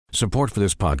Support for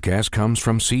this podcast comes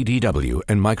from CDW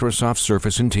and Microsoft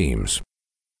Surface and Teams.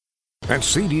 At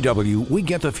CDW, we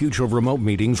get the future of remote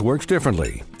meetings works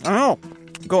differently. Oh,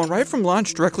 going right from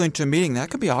lunch directly into a meeting, that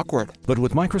could be awkward. But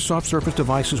with Microsoft Surface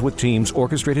devices with Teams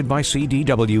orchestrated by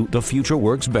CDW, the future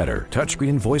works better. Touchscreen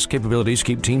and voice capabilities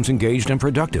keep teams engaged and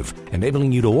productive,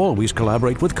 enabling you to always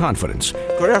collaborate with confidence.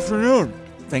 Good afternoon.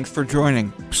 Thanks for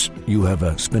joining. Psst, you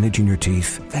have spinach in your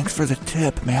teeth. Thanks for the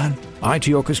tip, man. IT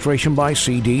orchestration by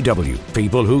CDW.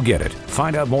 People who get it.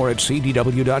 Find out more at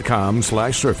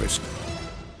cdw.com/surface.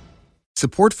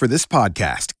 Support for this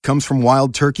podcast comes from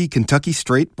Wild Turkey Kentucky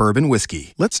Straight Bourbon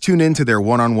Whiskey. Let's tune in to their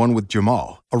one-on-one with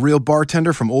Jamal, a real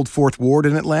bartender from Old Fourth Ward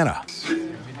in Atlanta.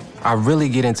 I really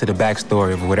get into the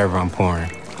backstory of whatever I'm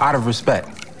pouring, out of respect.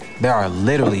 There are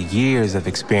literally years of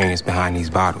experience behind these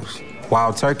bottles.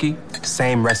 Wild Turkey,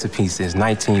 same recipe since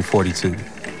 1942.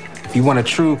 If you want a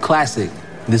true classic,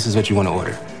 this is what you want to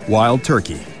order. Wild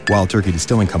Turkey. Wild Turkey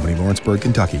Distilling Company, Lawrenceburg,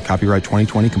 Kentucky. Copyright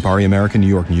 2020, Campari America, New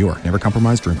York, New York. Never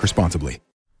compromise, drink responsibly.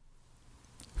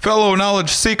 Fellow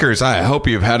knowledge seekers, I hope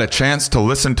you've had a chance to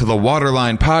listen to the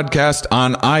Waterline podcast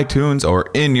on iTunes or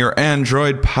in your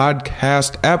Android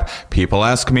podcast app. People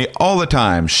ask me all the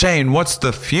time, Shane, what's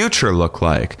the future look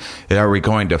like? Are we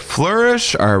going to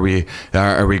flourish? Are we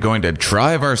going to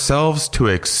drive ourselves to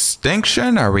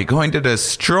extinction? Are we going to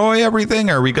destroy everything?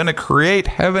 Are we going to create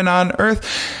heaven on earth?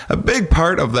 A big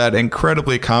part of that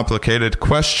incredibly complicated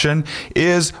question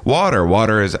is water.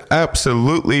 Water is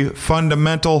absolutely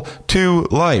fundamental to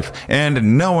life.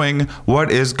 And knowing what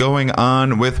is going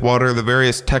on with water, the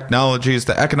various technologies,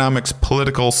 the economics,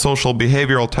 political, social,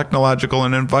 behavioral, technological,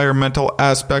 and environmental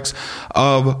aspects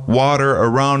of water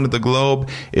around the globe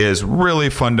is really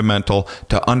fundamental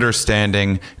to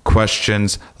understanding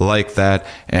questions like that.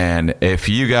 And if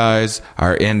you guys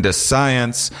are into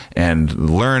science and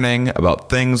learning about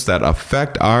things that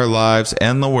affect our lives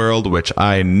and the world, which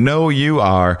I know you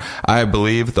are, I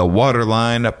believe the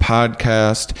Waterline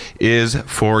podcast is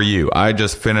for you. I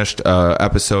just finished an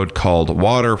episode called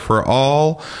Water for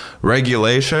All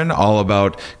Regulation, all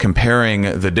about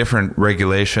comparing the different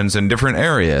regulations in different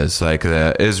areas, like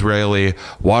the Israeli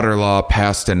water law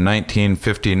passed in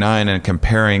 1959, and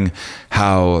comparing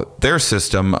how their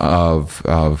system of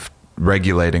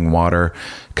regulating water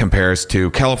compares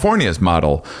to California's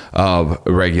model of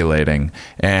regulating,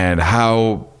 and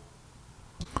how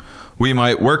we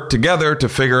might work together to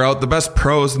figure out the best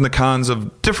pros and the cons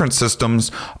of different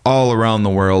systems all around the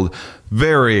world.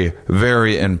 Very,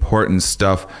 very important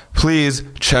stuff. Please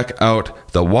check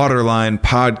out the Waterline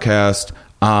podcast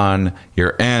on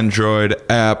your Android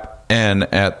app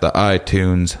and at the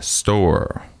iTunes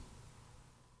store.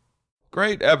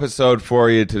 Great episode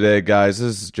for you today, guys.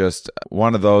 This is just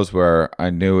one of those where I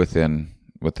knew within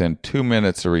 2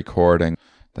 minutes of recording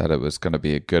that it was going to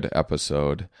be a good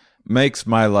episode. Makes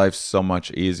my life so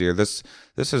much easier. This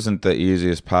isn't the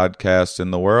easiest podcast in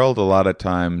the world. A lot of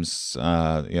times,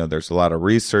 there's a lot of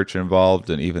research involved,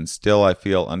 and even still, I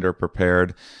feel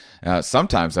underprepared.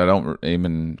 Sometimes I don't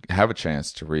even have a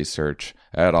chance to research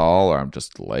at all, or I'm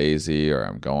just lazy, or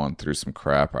I'm going through some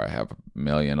crap, or I have a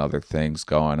million other things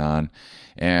going on,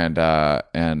 and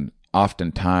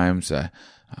oftentimes I'm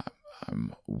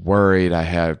worried I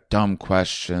have dumb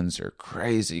questions or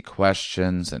crazy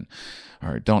questions, or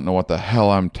I don't know what the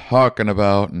hell I'm talking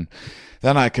about, and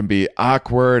then I can be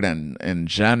awkward, and in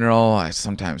general, I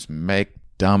sometimes make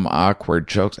dumb, awkward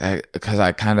jokes because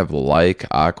I kind of like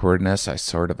awkwardness. I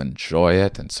sort of enjoy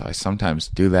it, and so I sometimes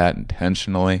do that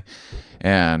intentionally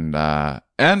and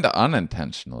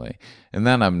unintentionally. And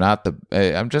then I don't have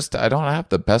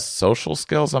the best social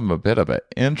skills. I'm a bit of an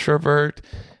introvert,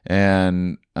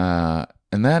 and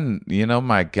then,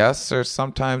 my guests are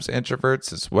sometimes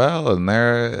introverts as well, and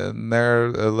they're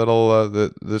a little,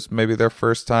 this maybe their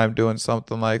first time doing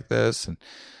something like this,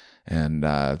 and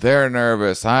they're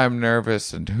nervous, I'm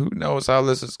nervous, and who knows how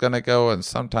this is going to go, and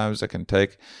sometimes it can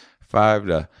take 5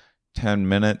 to 10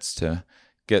 minutes to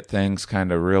get things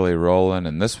kind of really rolling,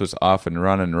 and this was off and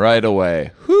running right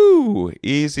away. Whoo,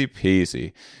 easy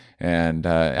peasy. And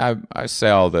I say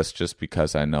all this just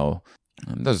because I know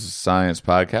this is a science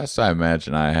podcast. I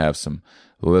imagine I have some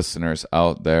listeners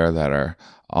out there that are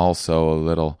also a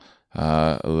little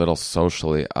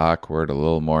socially awkward, a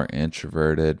little more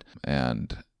introverted,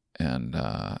 and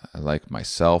like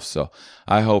myself. So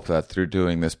I hope that through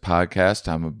doing this podcast,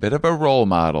 I'm a bit of a role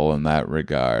model in that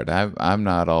regard. I'm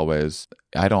not always.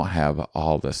 I don't have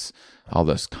all this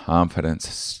confidence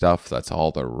stuff that's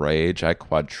all the rage. I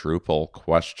quadruple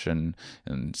question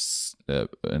and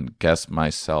guess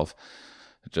myself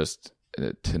just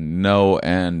to no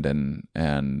end,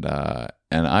 and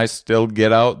I still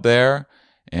get out there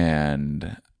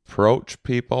and approach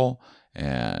people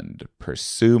and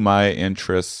pursue my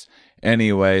interests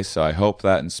anyway. So I hope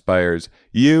that inspires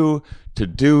you to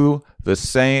do the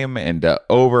same and to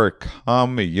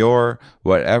overcome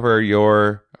whatever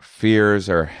your fears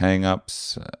or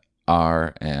hangups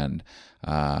are. And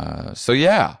so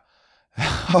yeah,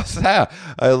 how's that?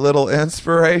 A little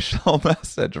inspirational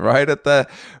message right at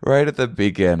the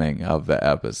beginning of the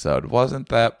episode. Wasn't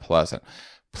that pleasant?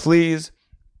 Please,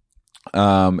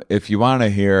 if you want to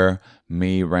hear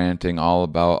me ranting all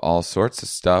about all sorts of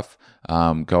stuff,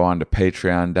 go on to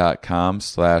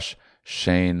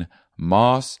patreon.com/Shane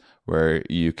Moss, where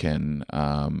you can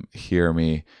hear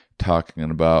me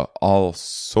talking about all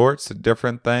sorts of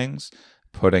different things,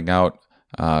 trying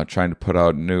to put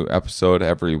out a new episode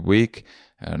every week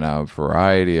in a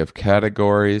variety of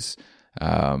categories,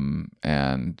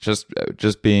 and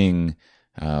just being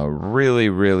really,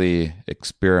 really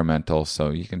experimental. So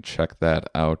you can check that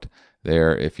out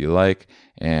there if you like,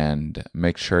 and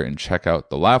make sure and check out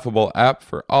the Laughable app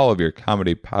for all of your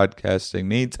comedy podcasting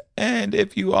needs. And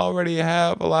if you already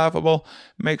have a Laughable,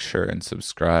 make sure and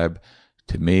subscribe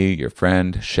to me, your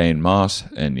friend Shane Moss,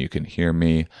 and you can hear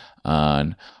me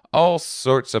on all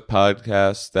sorts of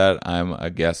podcasts that I'm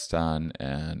a guest on.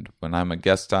 And when I'm a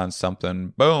guest on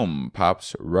something, boom,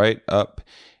 pops right up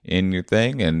in your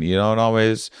thing. And you don't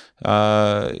always,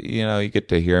 you get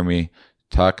to hear me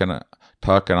talking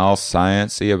all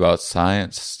sciencey about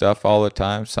science stuff all the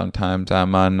time. Sometimes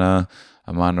I'm on a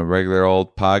regular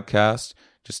old podcast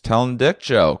just telling dick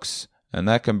jokes, and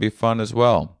that can be fun as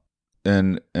well.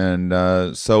 And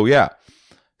so yeah,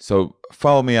 so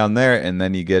follow me on there, and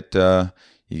then you get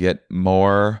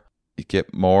more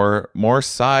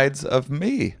sides of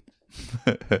me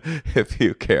if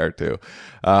you care to,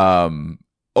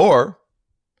 or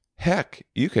heck,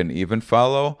 you can even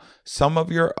follow some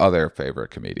of your other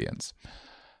favorite comedians.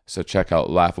 So check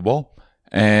out Laughable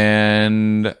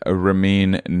and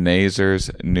Ramin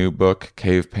Nazar's new book,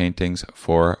 Cave Paintings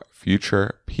for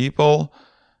Future People.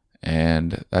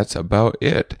 And that's about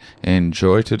it.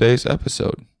 Enjoy today's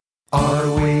episode.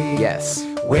 Are we? Yes.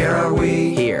 Where are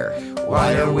we? Here.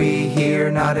 Why are we here?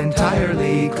 Not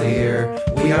entirely clear.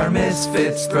 We are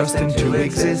misfits thrust into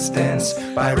existence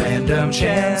by random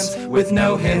chance, with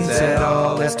no hints at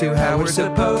all as to how we're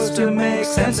supposed to make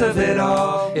sense of it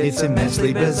all. It's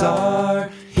immensely bizarre.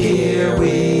 Here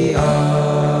we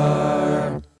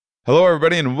are. Hello,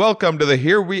 everybody, and welcome to the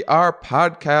Here We Are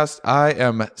podcast. I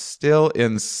am still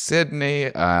in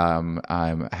Sydney. I'm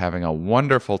having a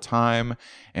wonderful time,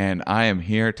 and I am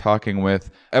here talking with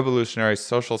evolutionary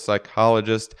social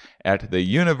psychologist at the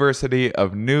University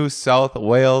of New South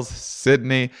Wales,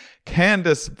 Sydney.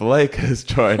 Khandis Blake is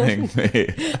joining me.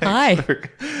 Hi.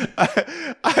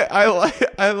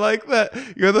 I like that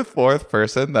you're the fourth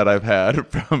person that I've had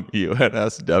from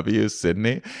UNSW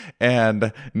Sydney,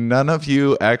 and none of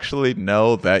you actually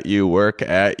know that you work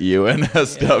at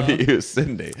UNSW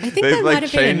Sydney. I think that might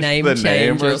have been a name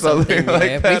change or something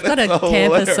like that. We've got a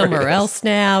campus somewhere else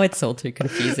now. It's all too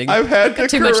confusing. I've had to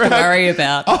too much to worry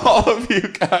about. All of you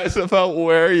guys about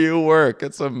where you work.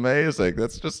 It's amazing.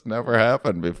 That's just never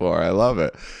happened before. I love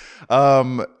it.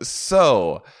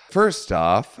 So first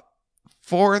off,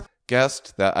 fourth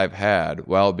guest that I've had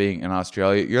while being in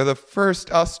Australia. You're the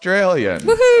first Australian.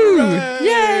 Woohoo! Hooray!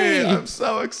 Yay! I'm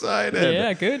so excited.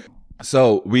 Yeah, good.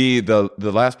 So the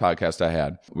last podcast I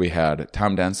had, we had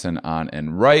Tom Denson on,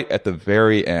 and right at the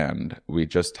very end, we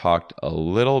just talked a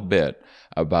little bit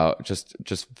about just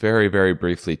very, very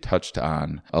briefly touched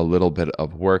on a little bit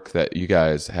of work that you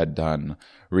guys had done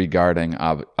regarding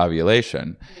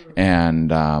ovulation.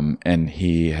 And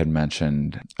he had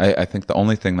mentioned, I think the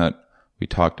only thing that we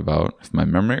talked about, if my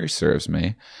memory serves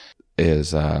me,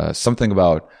 is something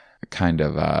about kind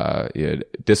of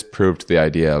it disproved the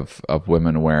idea of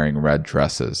women wearing red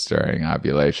dresses during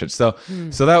ovulation. So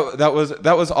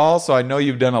that was all. So I know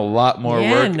you've done a lot more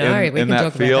work in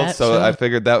that field. So sure. I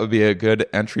figured that would be a good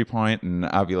entry point. And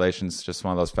ovulation's just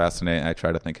one of those fascinating. I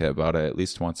try to think about it at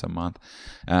least once a month.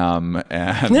 And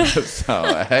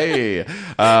so hey,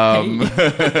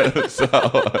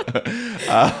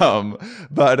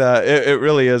 but it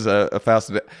really is a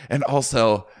fascinating, and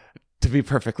also, to be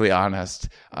perfectly honest,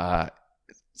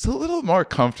 it's a little more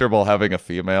comfortable having a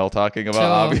female talking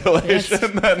about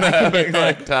ovulation than having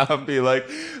like Tom be like,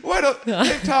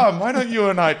 hey Tom, why don't you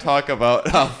and I talk about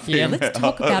how let's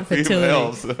talk about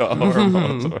fertility.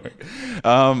 Hormones work.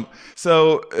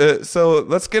 So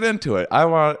let's get into it. I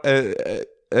want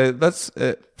let's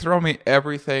throw me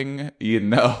everything you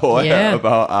know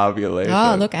about ovulation.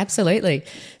 Oh, look, absolutely.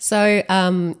 So,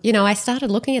 I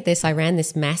started looking at this. I ran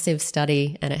this massive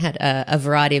study, and it had a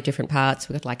variety of different parts.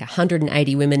 We got like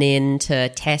 180 women in to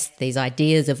test these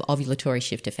ideas of ovulatory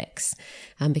shift effects,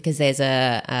 because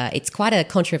it's quite a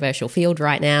controversial field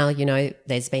right now. There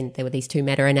were these 2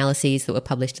 meta-analyses that were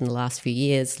published in the last few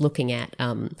years looking at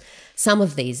some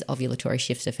of these ovulatory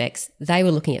shift effects. They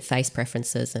were looking at face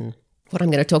preferences, and what I'm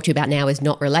going to talk to you about now is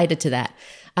not related to that.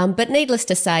 But needless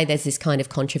to say, there's this kind of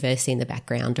controversy in the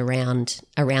background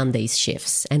around these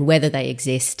shifts and whether they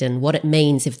exist and what it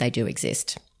means if they do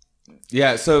exist.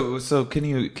 Yeah, so can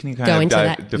you kind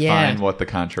of define what the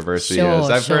controversy is?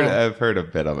 I've heard a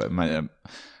bit of it. My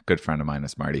good friend of mine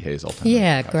is Marty Hazelton.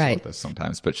 Yeah, great. About this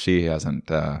sometimes, but she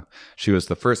hasn't. She was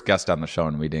the first guest on the show,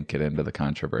 and we didn't get into the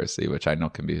controversy, which I know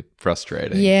can be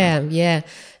frustrating. Yeah.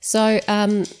 So,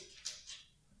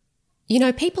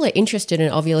 people are interested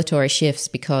in ovulatory shifts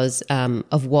because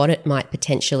of what it might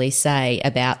potentially say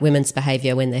about women's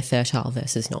behaviour when they're fertile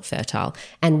versus not fertile,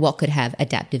 and what could have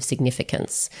adaptive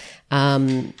significance.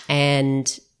 We're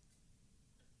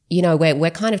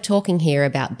kind of talking here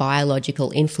about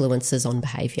biological influences on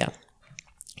behaviour.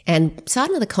 And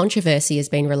some of the controversy has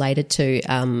been related to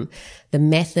the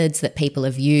methods that people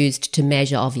have used to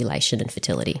measure ovulation and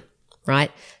fertility.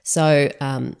 Right. So,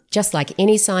 just like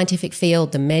any scientific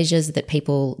field, the methods that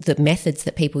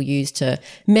people use to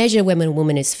measure when a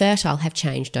woman is fertile have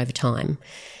changed over time.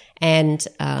 And,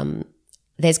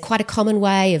 there's quite a common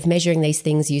way of measuring these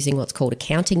things using what's called a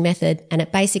counting method. And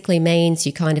it basically means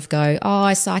you kind of go,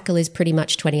 a cycle is pretty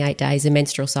much 28 days. A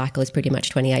menstrual cycle is pretty much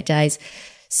 28 days.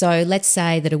 So let's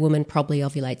say that a woman probably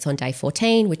ovulates on day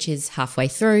 14, which is halfway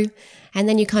through. And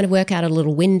then you kind of work out a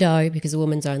little window because a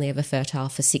woman's only ever fertile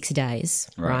for 6 days,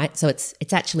 right? So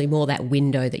it's actually more that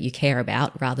window that you care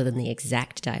about rather than the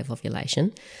exact day of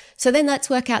ovulation. So then let's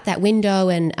work out that window,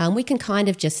 and we can kind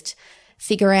of just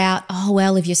figure out,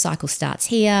 if your cycle starts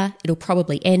here, it'll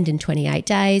probably end in 28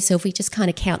 days. So if we just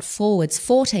kind of count forwards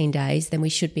 14 days, then we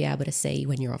should be able to see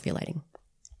when you're ovulating.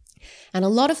 And a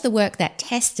lot of the work that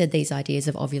tested these ideas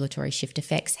of ovulatory shift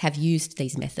effects have used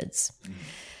these methods.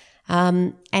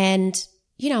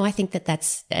 I think that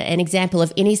that's an example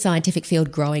of any scientific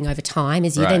field growing over time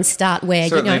is you then start where,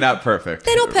 certainly not perfect.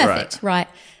 They're not perfect, right?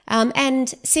 And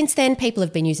since then, people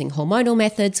have been using hormonal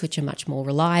methods, which are much more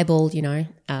reliable,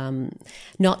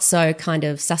 not so kind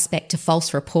of suspect to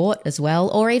false report as well,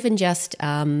 or even just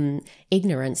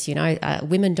ignorance.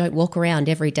 Women don't walk around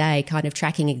every day kind of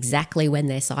tracking exactly when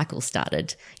their cycle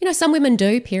started. Some women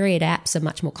do. Period apps are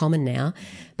much more common now.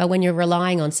 But when you're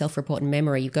relying on self-report and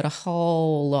memory, you've got a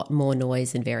whole lot more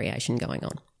noise and variation going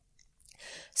on.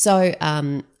 So,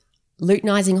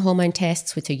 luteinizing hormone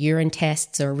tests, which are urine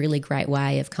tests, are a really great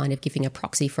way of kind of giving a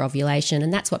proxy for ovulation,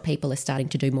 and that's what people are starting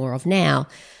to do more of now.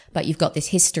 But you've got this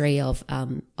history of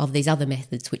these other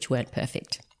methods which weren't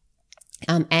perfect.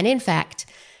 And in fact,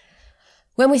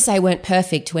 when we say weren't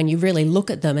perfect, when you really look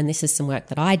at them, and this is some work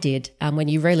that I did, when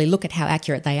you really look at how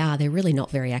accurate they are, they're really not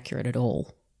very accurate at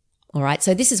all. All right,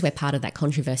 so this is where part of that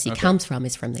controversy comes from,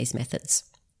 is from these methods.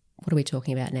 What are we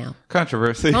talking about now?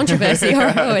 Controversy. Controversy.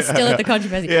 Oh, it's still at the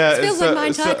controversy. Yeah, it feels like my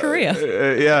entire career.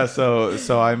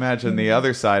 So I imagine the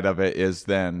other side of it is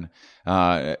then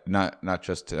not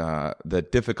just the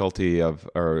difficulty of,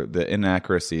 or the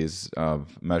inaccuracies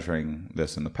of measuring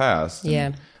this in the past.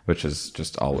 Which is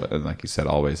just, like you said,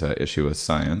 always an issue with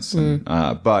science. And,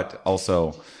 but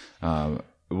also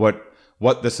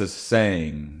what this is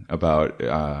saying about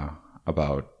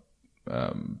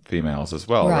females as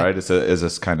well, right? Is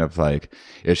this kind of like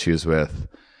issues with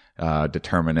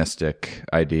deterministic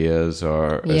ideas,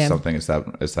 or something? Is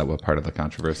that what part of the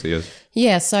controversy is?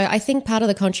 Yeah, so I think part of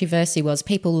the controversy was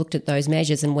people looked at those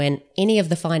measures and went, any of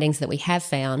the findings that we have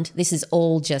found, this is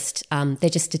all just, they're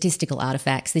just statistical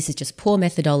artifacts. This is just poor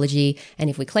methodology. And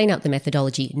if we clean up the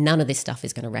methodology, none of this stuff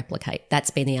is going to replicate. That's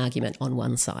been the argument on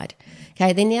one side.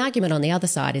 Okay, then the argument on the other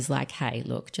side is like, hey,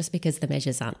 look, just because the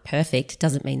measures aren't perfect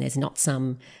doesn't mean there's not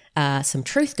some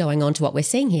truth going on to what we're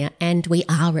seeing here. And we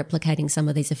are replicating some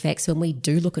of these effects when we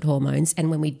do look at hormones and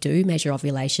when we do measure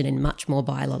ovulation in much more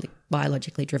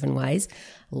biologically driven ways,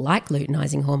 like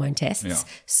luteinizing hormone tests. Yeah.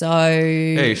 So,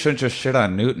 hey, you shouldn't just shit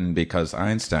on Newton because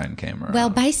Einstein came around. Well,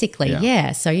 basically,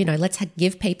 yeah. So, let's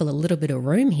give people a little bit of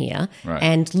room here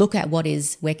and look at what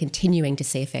we're continuing to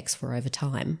see effects for over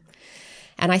time.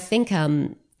 And I think,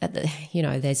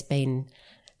 there's been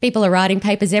people are writing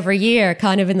papers every year.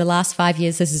 Kind of in the last 5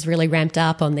 years, this has really ramped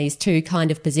up on these two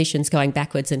kind of positions going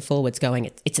backwards and forwards, going,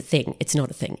 it's a thing, it's not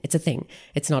a thing, it's a thing,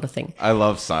 it's not a thing. I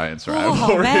love science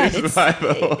rivalries, by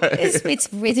the way.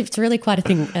 It's really quite a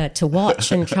thing to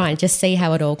watch and try and just see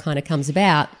how it all kind of comes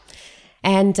about.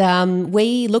 And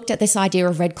we looked at this idea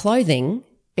of red clothing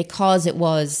because it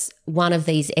was one of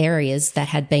these areas that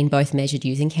had been both measured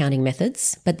using counting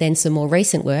methods, but then some more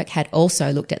recent work had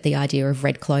also looked at the idea of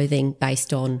red clothing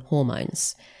based on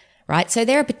hormones, right? So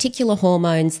there are particular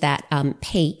hormones that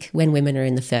peak when women are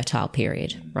in the fertile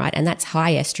period, right? And that's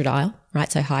high estradiol,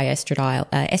 right? So high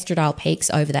estradiol peaks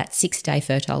over that 6-day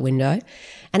fertile window.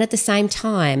 And at the same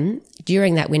time,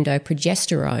 during that window,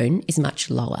 progesterone is much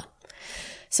lower.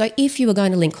 So if you were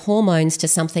going to link hormones to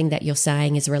something that you're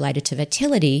saying is related to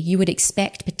fertility, you would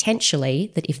expect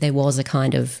potentially that if there was a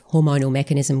kind of hormonal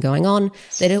mechanism going on,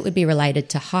 that it would be related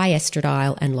to high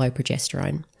estradiol and low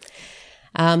progesterone.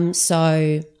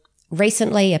 So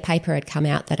recently a paper had come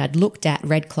out that had looked at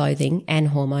red clothing and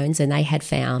hormones, and they had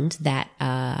found that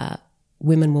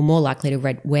women were more likely to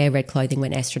wear red clothing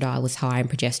when estradiol was high and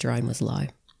progesterone was low.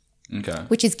 Okay.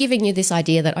 Which is giving you this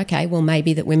idea that, okay, well,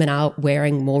 maybe that women are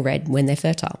wearing more red when they're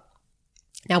fertile.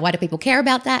 Now, why do people care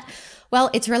about that? Well,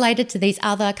 it's related to these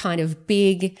other kind of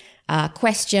big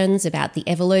questions about the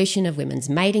evolution of women's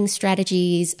mating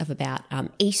strategies, about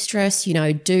estrus. You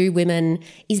know,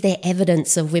 is there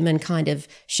evidence of women kind of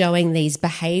showing these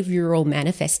behavioural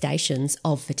manifestations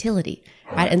of fertility,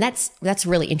 right? And that's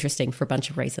really interesting for a bunch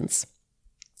of reasons.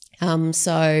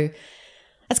 So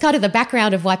that's kind of the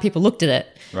background of why people looked at it.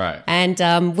 Right.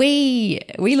 And we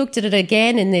looked at it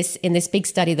again in this big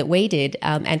study that we did.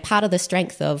 And part of the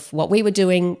strength of what we were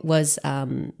doing was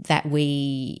that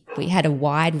we had a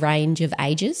wide range of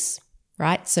ages,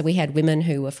 right? So we had women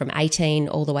who were from 18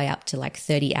 all the way up to like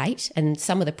 38. And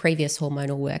some of the previous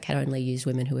hormonal work had only used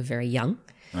women who were very young.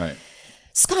 Right.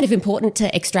 It's kind of important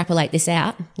to extrapolate this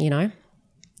out, you know.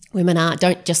 Women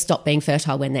don't just stop being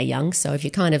fertile when they're young. So if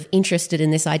you're kind of interested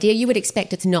in this idea, you would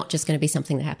expect it's not just going to be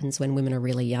something that happens when women are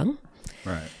really young.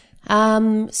 Right.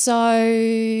 So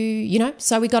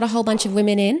we got a whole bunch of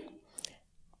women in.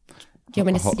 Do you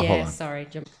want me to? Hold on. Sorry.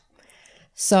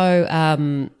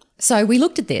 So we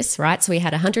looked at this, right? So we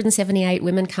had 178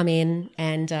 women come in,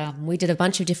 and we did a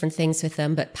bunch of different things with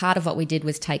them. But part of what we did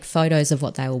was take photos of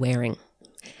what they were wearing.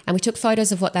 And we took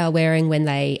photos of what they were wearing when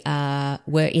they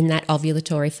were in that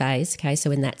ovulatory phase, okay, so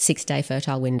in that 6-day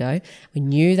fertile window. We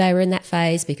knew they were in that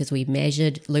phase because we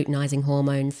measured luteinizing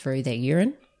hormone through their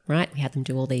urine, right? We had them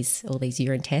do all these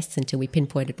urine tests until we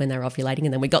pinpointed when they were ovulating,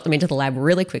 and then we got them into the lab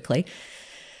really quickly.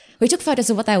 We took photos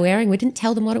of what they were wearing. We didn't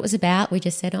tell them what it was about. We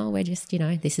just said, we're just,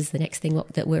 this is the next thing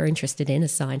that we're interested in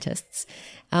as scientists.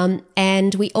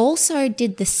 And we also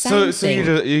did the same thing.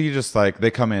 So you just like, they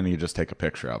come in and you just take a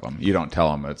picture of them. You don't tell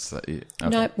them it's... Okay.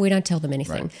 No, we don't tell them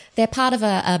anything. Right. They're part of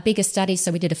a bigger study,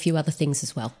 so we did a few other things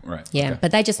as well. Right. Yeah, okay.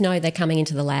 But they just know they're coming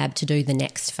into the lab to do the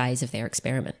next phase of their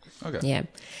experiment. Okay. Yeah.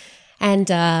 And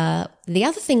the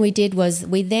other thing we did was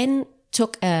we then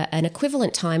took an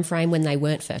equivalent time frame when they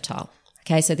weren't fertile.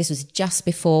 Okay, so this was just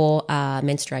before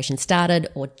menstruation started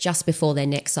or just before their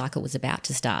next cycle was about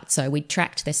to start. So we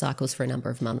tracked their cycles for a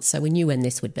number of months, so we knew when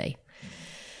this would be.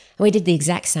 And we did the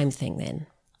exact same thing then.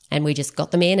 And we just got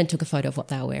them in and took a photo of what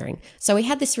they were wearing. So we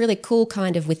had this really cool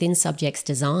kind of within subjects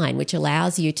design, which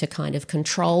allows you to kind of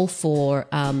control for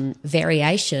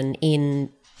variation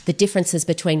in the differences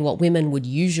between what women would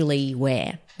usually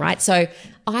wear, right? So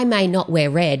I may not wear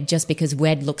red just because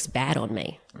red looks bad on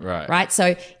me. Right.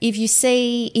 So if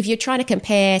you're trying to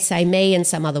compare, say, me and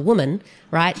some other woman,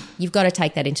 right, you've got to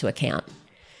take that into account.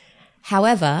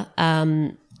 However,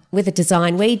 with the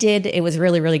design we did, it was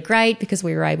really, really great because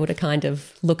we were able to kind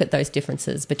of look at those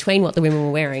differences between what the women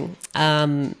were wearing.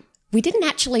 We didn't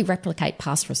actually replicate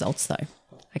past results though.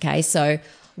 Okay, so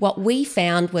what we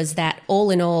found was that all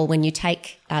in all, when you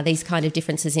take these kind of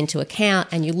differences into account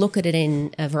and you look at it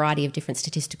in a variety of different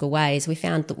statistical ways, we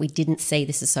found that we didn't see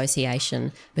this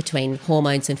association between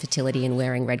hormones and fertility and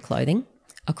wearing red clothing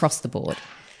across the board,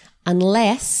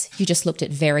 unless you just looked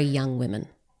at very young women.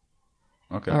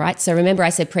 Okay. All right. So remember I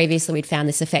said previously we'd found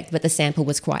this effect, but the sample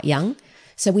was quite young.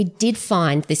 So we did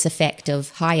find this effect of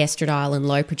high estradiol and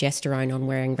low progesterone on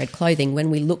wearing red clothing when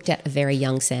we looked at a very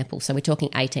young sample. So we're talking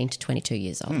 18 to 22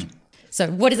 years old. So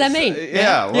what does that mean?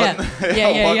 What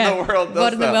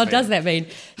in the world does that mean?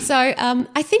 So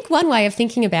I think one way of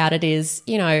thinking about it is,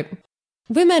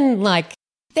 women,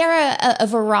 there are a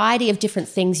variety of different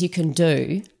things you can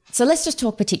do. So let's just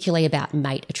talk particularly about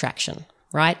mate attraction,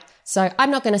 right? So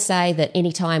I'm not going to say that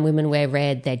any time women wear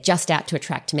red, they're just out to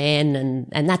attract men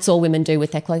and that's all women do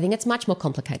with their clothing. It's much more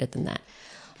complicated than that.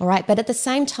 All right. But at the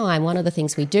same time, one of the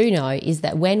things we do know is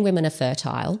that when women are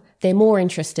fertile, they're more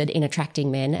interested in attracting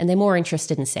men and they're more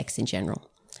interested in sex in general.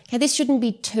 Okay, this shouldn't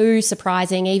be too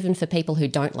surprising, even for people who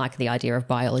don't like the idea of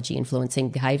biology influencing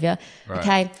behavior. Right.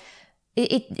 Okay.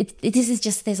 This is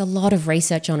just, there's a lot of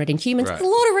research on it in humans. Right. There's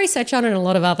a lot of research on it in a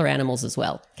lot of other animals as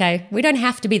well. Okay. We don't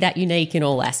have to be that unique in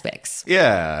all aspects.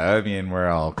 Yeah. I mean, we're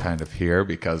all kind of here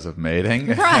because of mating.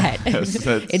 Right.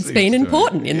 It's been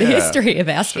important in the history of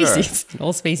our species,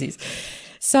 all species.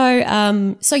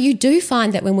 So you do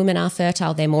find that when women are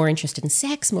fertile, they're more interested in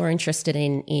sex, more interested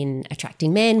in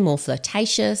attracting men, more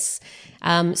flirtatious.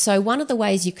 So one of the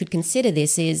ways you could consider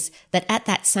this is that at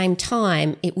that same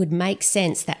time, it would make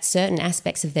sense that certain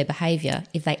aspects of their behavior,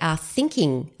 if they are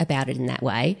thinking about it in that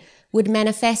way, would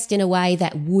manifest in a way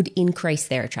that would increase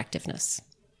their attractiveness.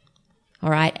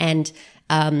 All right. And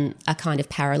a kind of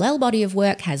parallel body of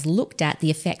work has looked at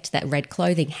the effect that red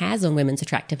clothing has on women's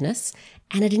attractiveness,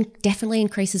 and it definitely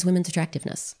increases women's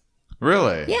attractiveness.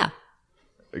 Really? Yeah.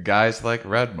 Guys like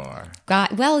red more.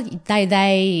 Well,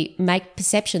 they make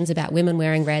perceptions about women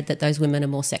wearing red that those women are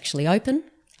more sexually open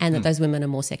and that those women are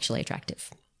more sexually attractive.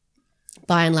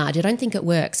 By and large, I don't think it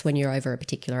works when you're over a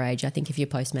particular age. I think if you're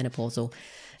postmenopausal,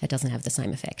 it doesn't have the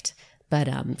same effect. But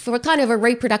for a kind of a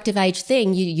reproductive age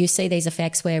thing, you see these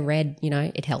effects where red,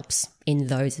 it helps in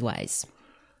those ways.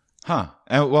 Huh.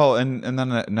 And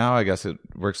then now I guess it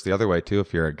works the other way too.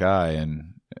 If you're a guy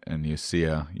and you see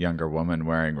a younger woman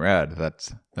wearing red,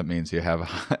 that means you have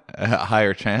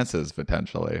higher chances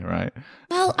potentially, right?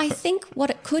 Well, I think what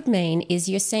it could mean is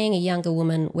you're seeing a younger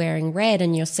woman wearing red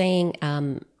and you're seeing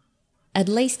at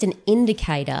least an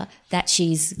indicator that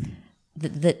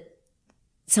that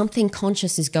something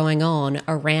conscious is going on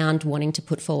around wanting to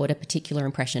put forward a particular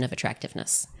impression of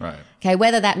attractiveness. Right. Okay,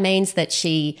 whether that means that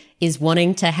she is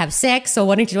wanting to have sex or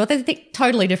wanting to do it, that's a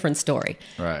totally different story.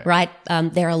 Right. Right?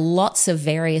 There are lots of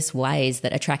various ways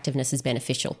that attractiveness is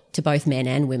beneficial to both men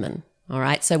and women. All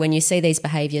right. So when you see these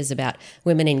behaviors about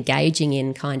women engaging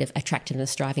in kind of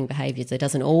attractiveness-driving behaviors, it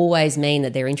doesn't always mean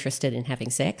that they're interested in having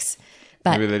sex.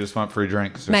 But maybe they just want free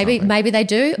drinks or maybe something. They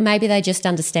do. Maybe they just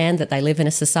understand that they live in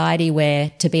a society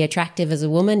where to be attractive as a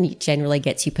woman generally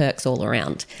gets you perks all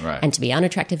around. Right. And to be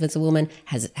unattractive as a woman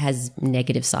has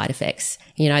negative side effects.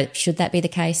 Should that be the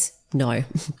case? No,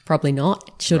 probably not.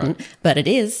 It shouldn't, right. But it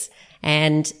is.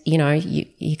 And,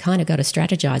 you kind of got to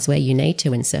strategize where you need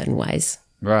to in certain ways.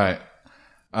 Right.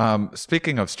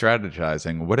 Speaking of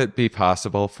strategizing, would it be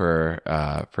possible for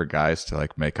guys to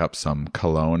make up some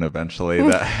cologne eventually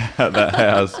that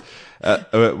has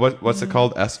what's it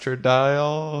called?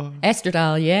 Estradiol?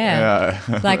 Estradiol, yeah.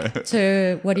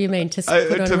 What do you mean? To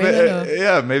put on women?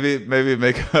 Yeah, maybe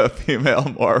make a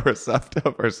female more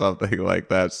receptive or something like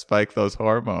that. Spike those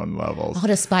hormone levels. Oh,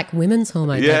 to spike women's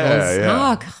hormone levels.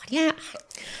 Yeah. Oh God, yeah.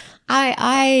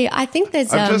 I think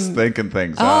there's. I'm just thinking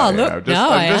things oh, out. Look,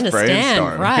 I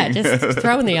understand. Right, just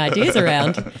throwing the ideas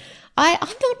around. I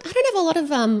don't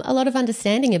have a lot of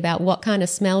understanding about what kind of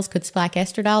smells could spike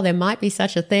estradiol. There might be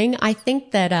such a thing. I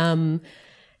think that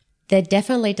there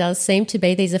definitely does seem to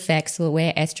be these effects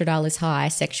where estradiol is high,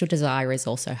 sexual desire is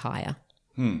also higher.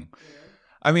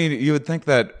 I mean, you would think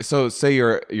that. So, say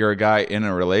you're a guy in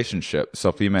a relationship.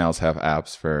 So females have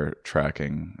apps for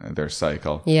tracking their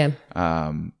cycle. Yeah.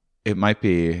 It might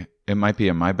be in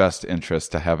my best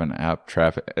interest to have an app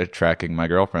tracking my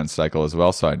girlfriend's cycle as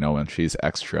well, so I know when she's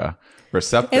extra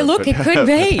receptive. Look, it could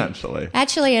be potentially.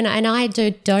 Actually, and I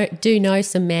do know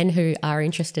some men who are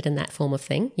interested in that form of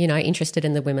thing. Interested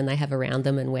in the women they have around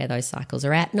them and where those cycles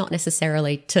are at. Not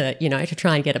necessarily to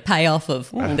try and get a payoff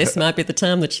of this might be the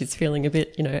time that she's feeling a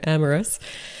bit amorous.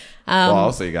 Well,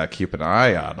 also you got to keep an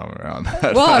eye on them around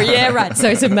that. Well, yeah, right.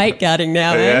 So some mate guarding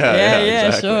now. Yeah,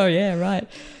 exactly. Sure, yeah, right.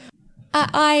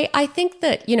 I think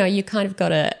that, you kind of got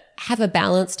to have a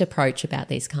balanced approach about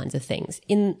these kinds of things.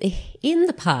 In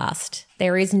the past,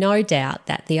 there is no doubt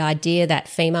that the idea that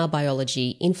female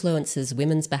biology influences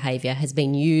women's behaviour has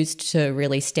been used to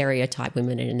really stereotype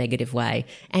women in a negative way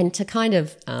and to kind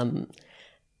of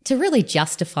to really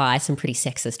justify some pretty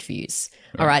sexist views.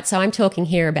 Right. All right, so I'm talking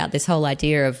here about this whole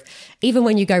idea of even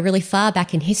when you go really far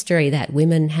back in history that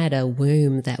women had a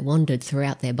womb that wandered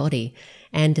throughout their body.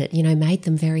 And it, made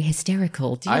them very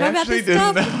hysterical. Do you know about this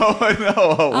stuff? I know.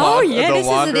 Oh, yeah,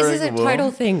 this is a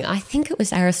total thing. I think it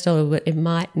was Aristotle, but it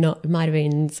might have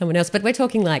been someone else. But we're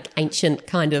talking ancient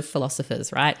kind of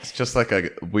philosophers, right? It's just like a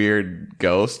weird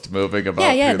ghost moving about through the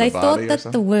body. Yeah, they thought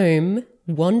that the womb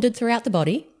wandered throughout the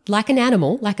body like an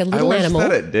animal, like a little animal. I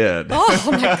wish that it did. Oh,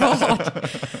 my God.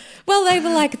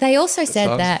 Well, they also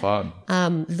said that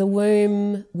the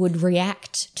womb would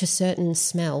react to certain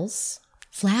smells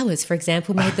flowers, for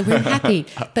example, made the womb happy.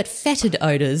 But fetid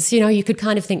odors, you could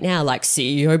kind of think now like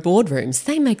CEO boardrooms,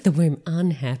 they make the womb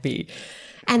unhappy.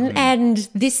 And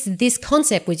this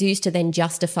concept was used to then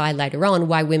justify later on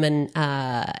why women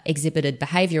exhibited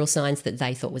behavioural signs that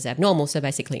they thought was abnormal. So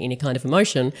basically any kind of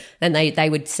emotion. And they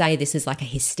would say this is like a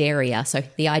hysteria. So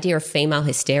the idea of female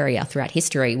hysteria throughout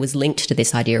history was linked to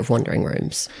this idea of wandering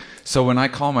rooms. So when I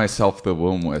call myself the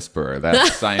womb whisperer,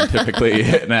 that's scientifically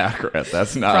inaccurate.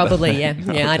 That's not probably, yeah.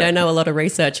 Yeah, okay. I don't know a lot of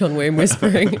research on womb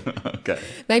whispering. Okay.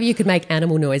 Maybe you could make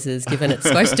animal noises, given it's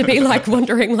supposed to be like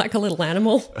wandering like a little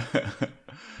animal.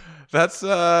 That's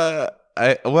I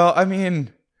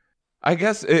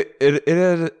guess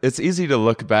it's easy to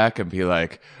look back and be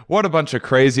like, what a bunch of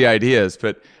crazy ideas.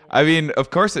 But I mean,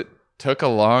 of course, it took a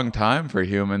long time for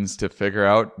humans to figure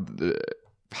out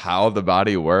how the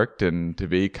body worked and to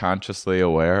be consciously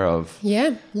aware of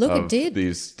it did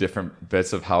these different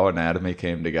bits of how anatomy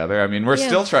came together. I mean, we're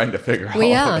still trying to figure out.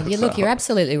 We are. You're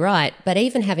absolutely right. But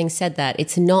even having said that,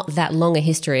 it's not that long a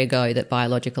history ago that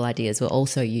biological ideas were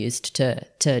also used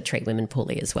to treat women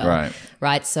poorly as well.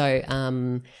 Right. So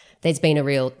there's been a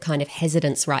real kind of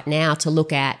hesitance right now to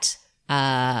look at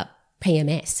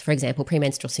PMS, for example,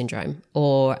 premenstrual syndrome,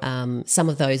 or some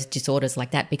of those disorders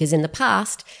like that, because in the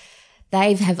past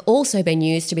they have also been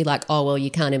used to be like, oh, well, you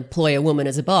can't employ a woman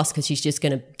as a boss because she's just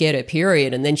going to get her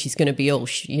period and then she's going to be all,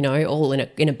 all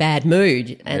in a bad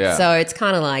mood. And so it's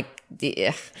kind of like,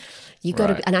 you got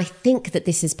to, and I think that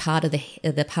this is part of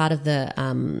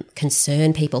the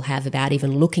concern people have about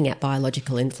even looking at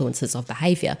biological influences of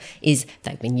behaviour is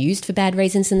they've been used for bad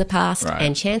reasons in the past,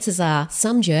 and chances are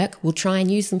some jerk will try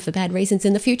and use them for bad reasons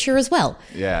in the future as well.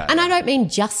 Yeah. And I don't mean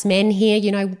just men here.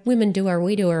 Women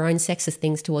we do our own sexist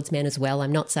things towards men as well.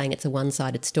 I'm not saying it's a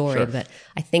one-sided story, but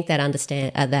I think that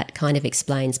that kind of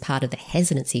explains part of the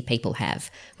hesitancy people have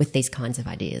with these kinds of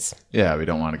ideas. Yeah, we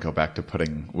don't want to go back to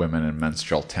putting women in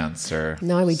menstrual tents.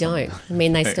 No, we don't. I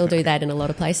mean, they still do that in a lot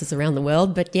of places around the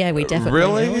world, but yeah, we definitely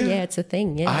Really? Yeah, it's a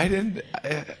thing, yeah. I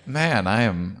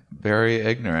am very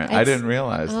ignorant. I didn't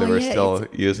realize they were still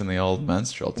using the old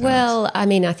menstrual tents. Well, I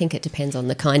mean, I think it depends on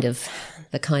the kind of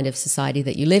society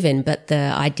that you live in, but the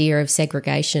idea of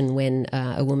segregation when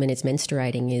a woman is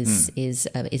menstruating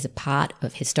is a part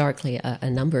of historically a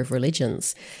number of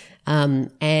religions.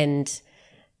 And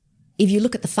if you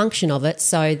look at the function of it,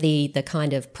 so the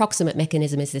kind of proximate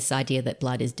mechanism is this idea that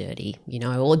blood is dirty,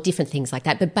 or different things like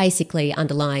that. But basically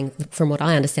underlying, from what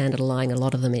I understand, underlying a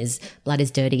lot of them is blood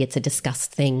is dirty. It's a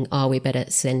disgust thing. Oh, we better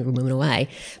send women away.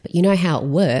 But you know how it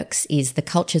works is the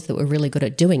cultures that were really good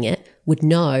at doing it would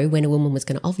know when a woman was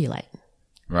going to ovulate.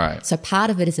 Right. So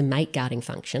part of it is a mate guarding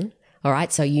function. All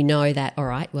right, so you know that, all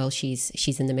right, well,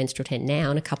 she's in the menstrual tent now.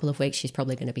 In a couple of weeks, she's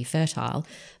probably going to be fertile.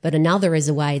 But another is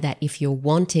a way that if you're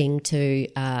wanting to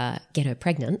get her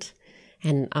pregnant,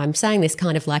 and I'm saying this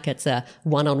kind of like it's a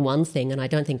one-on-one thing, and I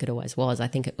don't think it always was. I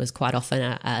think it was quite often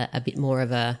a bit more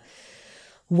of a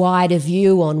wider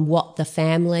view on what the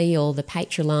family or the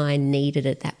patriline needed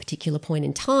at that particular point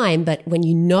in time. But when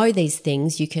you know these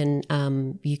things, you can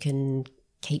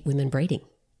keep women breeding.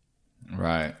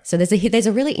 Right. So there's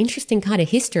a really interesting kind of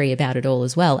history about it all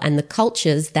as well. And the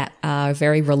cultures that are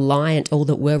very reliant or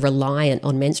that were reliant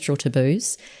on menstrual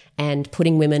taboos and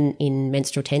putting women in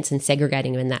menstrual tents and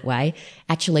segregating them in that way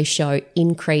actually show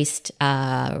increased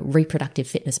reproductive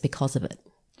fitness because of it.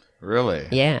 Really?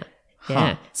 Yeah.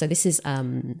 Yeah. Huh. So this is I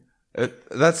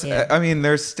mean,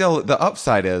 there's still the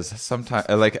upside is sometimes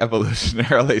like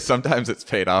evolutionarily sometimes it's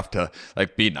paid off to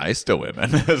like be nice to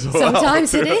women as well.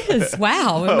 Sometimes it is.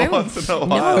 Wow. Once in a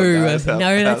while,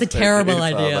 that's a terrible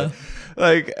idea.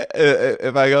 Like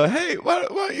if I go, hey, why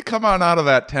don't you come on out of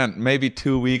that tent? Maybe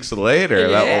 2 weeks later,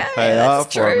 that will pay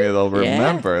off for me. They'll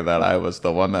remember that I was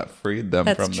the one that freed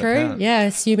them from the tent. Yeah,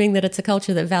 assuming that it's a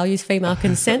culture that values female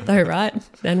consent, though, right?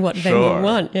 And what they would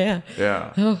want. Yeah.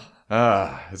 Yeah.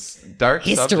 It's dark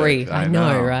history. Subject, I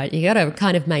know, right? You got to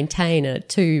kind of maintain it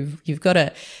too. You've got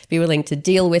to be willing to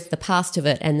deal with the past of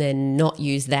it and then not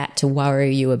use that to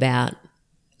worry you about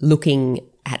looking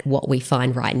at what we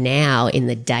find right now in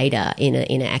the data in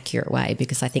an accurate way,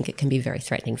 because I think it can be very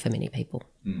threatening for many people.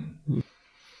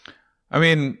 I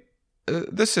mean,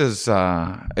 this is still,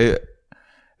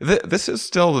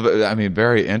 I mean,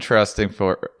 very interesting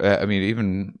for,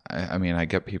 I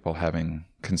get people having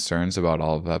concerns about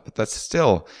all of that, but that's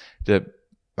still,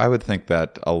 I would think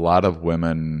that a lot of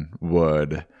women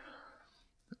would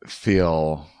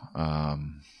feel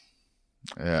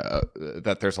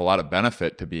that there's a lot of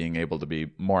benefit to being able to be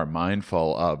more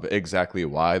mindful of exactly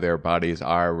why their bodies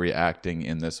are reacting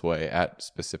in this way at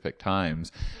specific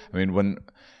times. I mean,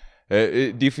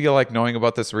 Do you feel like knowing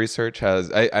about this research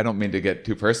has, I don't mean to get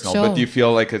too personal, Sure. but do you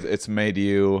feel like it's made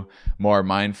you more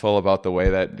mindful about the way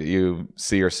that you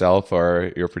see yourself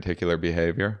or your particular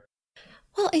behavior?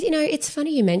 Well, it's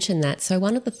funny you mentioned that. So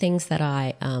one of the things that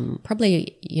I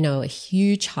probably, a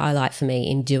huge highlight for me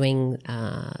in doing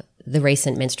the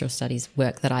recent menstrual studies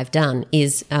work that I've done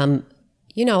is,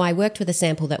 I worked with a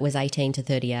sample that was 18 to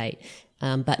 38,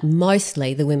 but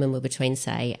mostly the women were between,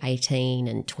 say, 18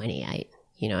 and 28,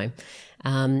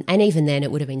 and even then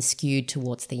it would have been skewed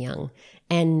towards the young.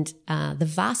 And the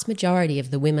vast majority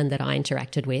of the women that I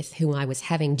interacted with who I was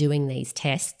having doing these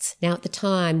tests, now at the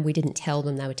time we didn't tell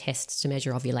them they were tests to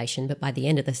measure ovulation, but by the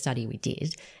end of the study we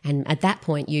did. And at that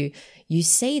point you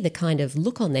see the kind of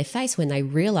look on their face when they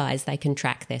realise they can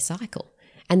track their cycle.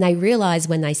 And they realise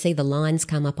when they see the lines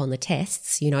come up on the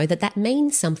tests, that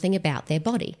means something about their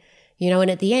body.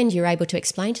 And at the end, you're able to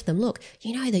explain to them, look,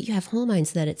 that you have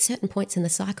hormones that at certain points in the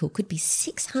cycle could be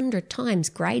 600 times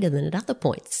greater than at other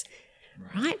points,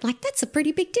 right? Like that's a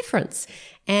pretty big difference.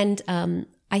 And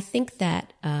I think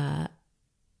that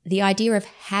the idea of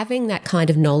having that kind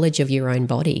of knowledge of your own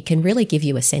body can really give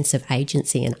you a sense of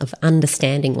agency and of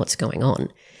understanding what's going on.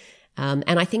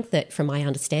 And I think that from my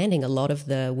understanding, a lot of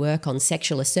the work on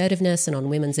sexual assertiveness and on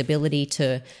women's ability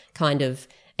to kind of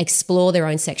explore their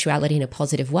own sexuality in a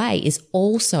positive way is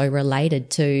also related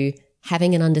to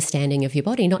having an understanding of your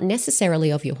body, not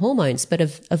necessarily of your hormones, but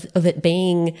of it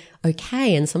being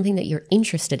okay and something that you're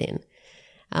interested in.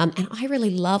 And I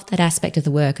really love that aspect of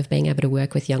the work of being able to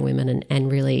work with young women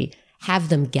and really have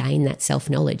them gain that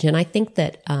self-knowledge. And I think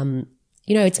that,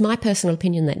 it's my personal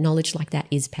opinion that knowledge like that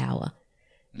is power.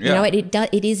 Yeah.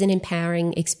 It is an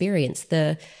empowering experience.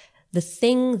 The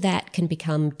thing that can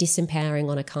become disempowering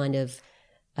on a kind of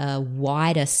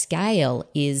wider scale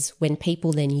is when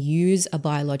people then use a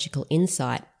biological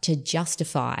insight to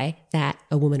justify that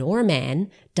a woman or a man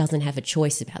doesn't have a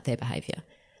choice about their behavior.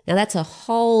 Now, that's a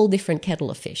whole different kettle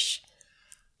of fish.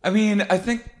 I mean, I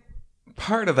think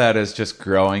part of that is just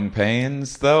growing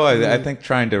pains, though. I think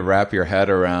trying to wrap your head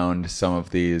around some of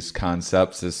these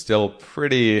concepts is still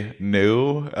pretty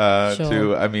new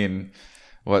Sure.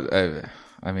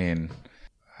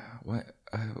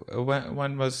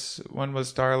 When was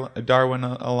Darwin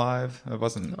alive? It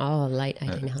wasn't. Oh, late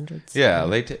 1800s. Yeah,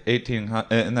 late 1800s,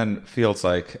 and then fields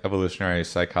like evolutionary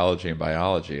psychology and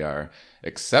biology are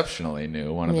exceptionally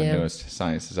new. One of the newest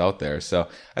sciences out there. So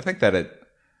I think that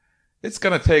it's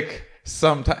going to take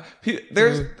some time.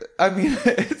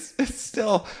 It's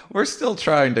still, we're still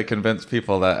trying to convince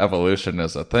people that evolution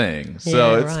is a thing.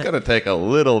 So it's going to take a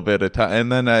little bit of time.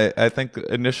 And then I think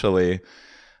initially,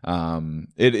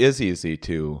 it is easy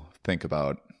to think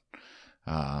about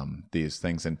these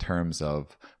things in terms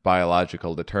of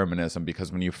biological determinism,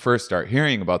 because when you first start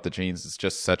hearing about the genes, it's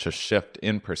just such a shift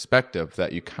in perspective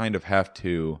that you kind of have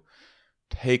to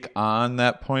take on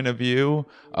that point of view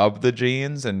of the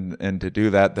genes, and to do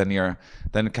that, then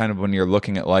kind of when you're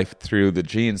looking at life through the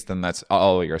genes, then that's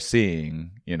all you're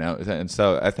seeing, and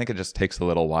so I think it just takes a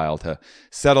little while to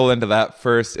settle into that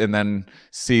first and then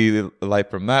see life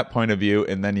from that point of view,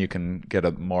 and then you can get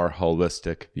a more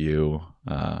holistic view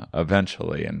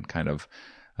eventually, and kind of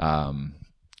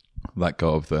let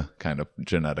go of the kind of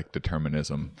genetic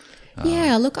determinism.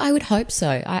 Yeah, look, I would hope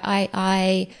so.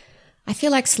 I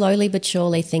feel like slowly but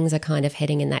surely things are kind of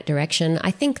heading in that direction.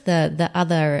 I think the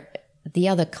other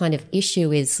kind of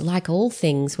issue is, like all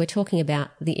things, we're talking about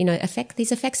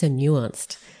these effects are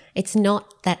nuanced. It's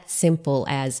not that simple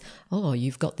as, oh,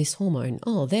 you've got this hormone,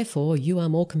 oh, therefore you are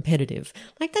more competitive.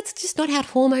 Like, that's just not how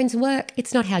hormones work.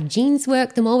 It's not how genes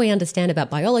work. The more we understand about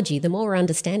biology, the more we're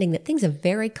understanding that things are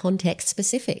very context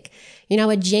specific.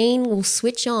 A gene will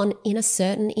switch on in a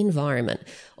certain environment.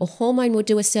 A hormone will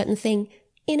do a certain thing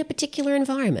in a particular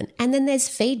environment. And then there's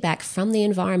feedback from the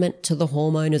environment to the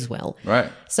hormone as well.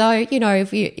 Right. So,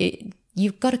 if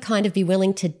you've got to kind of be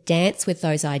willing to dance with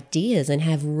those ideas and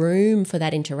have room for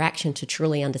that interaction to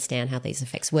truly understand how these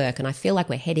effects work. And I feel like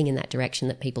we're heading in that direction,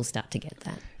 that people start to get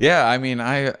that. Yeah, I mean,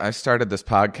 I started this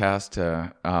podcast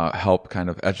to help kind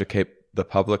of educate the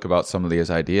public about some of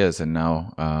these ideas. And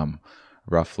now,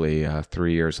 roughly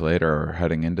 3 years later, or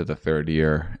heading into the third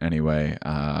year anyway,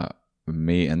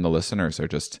 me and the listeners are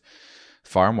just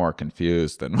far more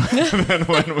confused than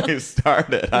when we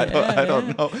started. I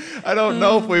don't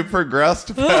know if we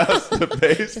progressed past the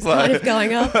baseline. Just kind of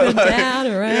going up and down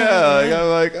around. Yeah, I'm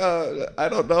like, I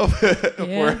don't know if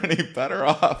we're any better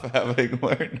off having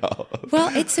learned all of that.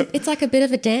 Well, it's like a bit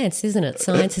of a dance, isn't it?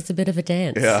 Science is a bit of a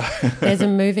dance. Yeah. There's a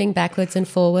moving backwards and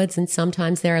forwards, and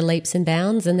sometimes there are leaps and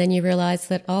bounds, and then you realize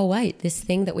that, oh, wait, this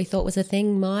thing that we thought was a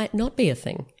thing might not be a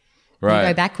thing. Right. You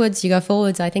go backwards, you go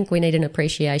forwards. I think we need an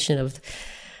appreciation of,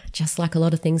 just like a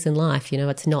lot of things in life,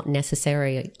 it's not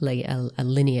necessarily a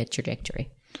linear trajectory.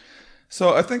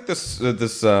 So I think this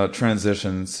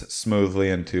transitions smoothly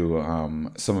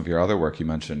into some of your other work. You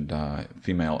mentioned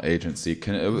female agency.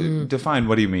 Can define,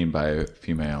 what do you mean by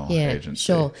female agency?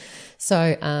 Sure.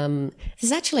 So this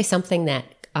is actually something that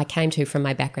I came to from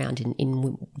my background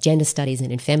in gender studies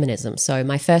and in feminism. So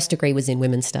my first degree was in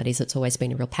women's studies. It's always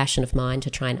been a real passion of mine to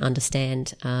try and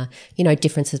understand,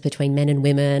 differences between men and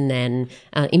women, and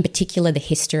in particular the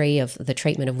history of the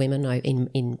treatment of women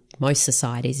in most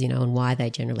societies, and why they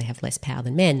generally have less power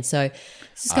than men. So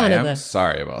this is kind of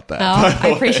sorry about that. Oh,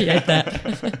 I appreciate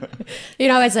that.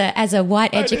 As a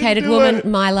white educated woman,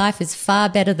 my life is far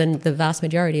better than the vast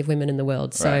majority of women in the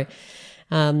world. So. Right.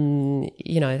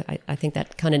 I think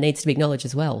that kind of needs to be acknowledged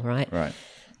as well, right? Right.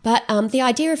 But the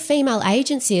idea of female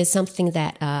agency is something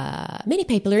that many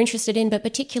people are interested in, but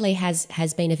particularly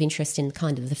has been of interest in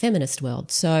kind of the feminist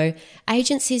world. So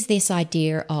agency is this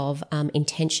idea of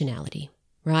intentionality,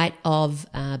 right? Of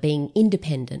being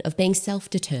independent, of being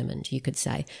self-determined, you could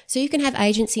say. So you can have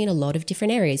agency in a lot of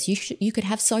different areas. You could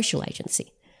have social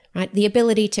agency. Right? The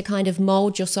ability to kind of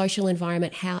mold your social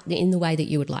environment in the way that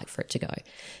you would like for it to go.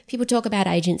 People talk about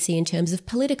agency in terms of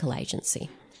political agency,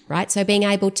 right? So being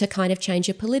able to kind of change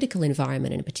your political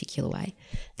environment in a particular way.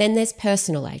 Then there's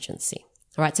personal agency.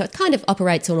 All right. So it kind of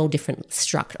operates on all different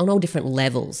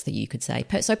levels that you could say.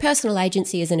 So personal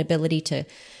agency is an ability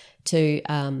to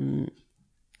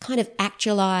kind of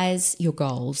actualize your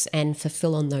goals and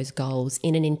fulfill on those goals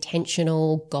in an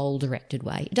intentional, goal-directed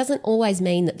way. It doesn't always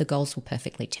mean that the goals will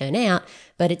perfectly turn out,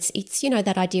 but it's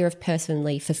that idea of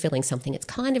personally fulfilling something. It's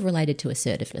kind of related to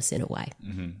assertiveness in a way.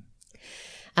 Mm-hmm.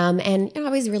 And I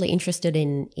was really interested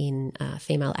in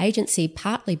female agency,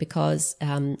 partly because,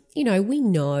 we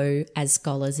know as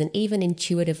scholars and even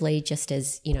intuitively, just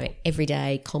as,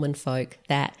 everyday common folk,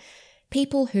 that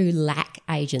people who lack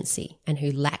agency and who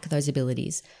lack those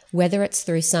abilities, whether it's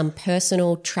through some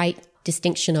personal trait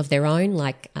distinction of their own,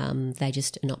 like they're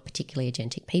just not particularly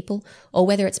agentic people, or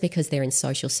whether it's because they're in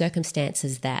social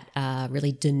circumstances that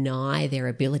really deny their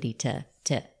ability to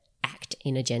act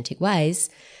in agentic ways,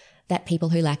 that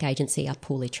people who lack agency are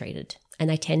poorly treated and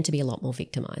they tend to be a lot more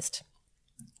victimized.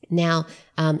 Now,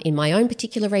 in my own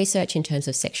particular research in terms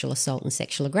of sexual assault and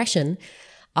sexual aggression,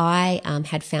 I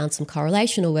had found some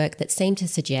correlational work that seemed to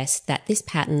suggest that this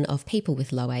pattern of people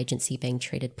with low agency being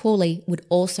treated poorly would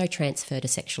also transfer to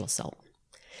sexual assault.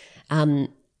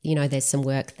 There's some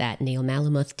work that Neil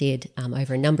Malamuth did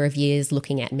over a number of years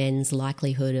looking at men's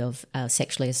likelihood of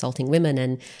sexually assaulting women.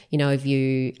 And, if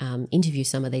you interview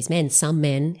some of these men, some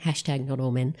men, hashtag not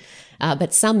all men,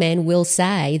 but some men will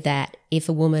say that if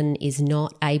a woman is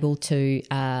not able to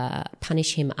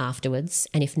punish him afterwards,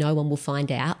 and if no one will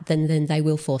find out, then they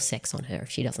will force sex on her if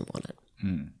she doesn't want it.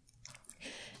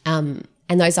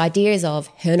 And those ideas of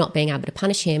her not being able to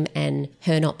punish him and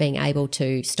her not being able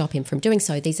to stop him from doing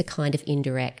so, these are kind of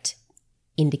indirect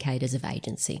indicators of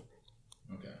agency,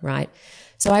 right?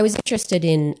 So I was interested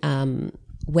in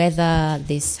whether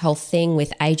this whole thing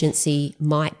with agency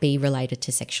might be related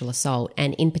to sexual assault,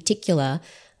 and in particular,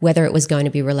 whether it was going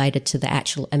to be related to the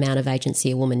actual amount of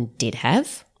agency a woman did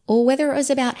have, or whether it was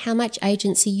about how much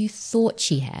agency you thought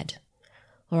she had.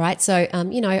 All right, so,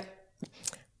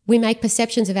 we make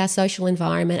perceptions of our social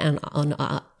environment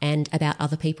and about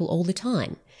other people all the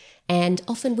time. And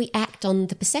often we act on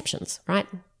the perceptions, right?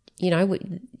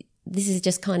 This is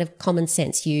just kind of common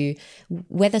sense.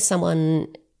 Whether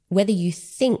you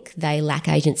think they lack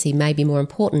agency may be more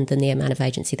important than the amount of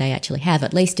agency they actually have,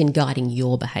 at least in guiding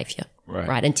your behaviour,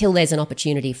 right? Until there's an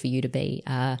opportunity for you to be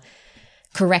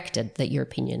corrected that your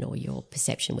opinion or your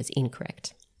perception was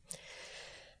incorrect.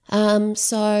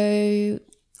 So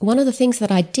one of the things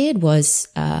that I did was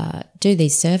do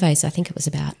these surveys. I think it was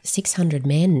about 600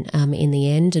 men in the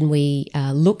end, and we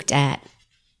looked at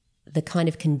the kind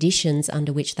of conditions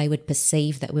under which they would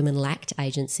perceive that women lacked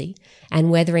agency,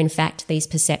 and whether in fact these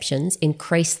perceptions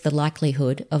increased the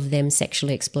likelihood of them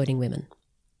sexually exploiting women.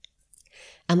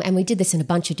 And we did this in a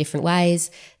bunch of different ways.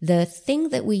 The thing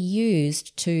that we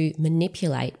used to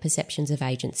manipulate perceptions of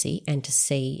agency and to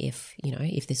see if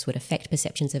this would affect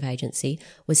perceptions of agency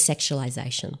was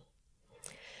sexualization.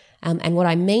 And what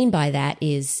I mean by that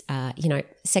is,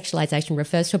 sexualization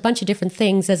refers to a bunch of different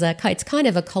things. It's kind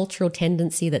of a cultural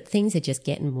tendency that things are just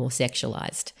getting more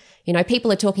sexualized.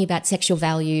 People are talking about sexual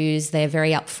values. They're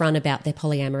very upfront about they're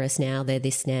polyamorous now. They're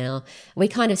this now. We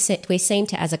seem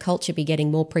to, as a culture, be getting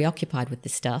more preoccupied with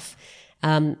this stuff.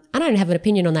 I don't have an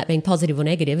opinion on that being positive or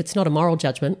negative. It's not a moral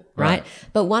judgment, right?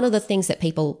 But one of the things that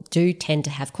people do tend to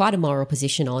have quite a moral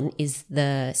position on is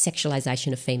the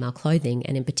sexualization of female clothing,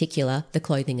 and in particular, the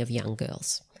clothing of young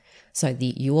girls. So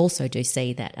you also do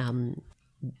see that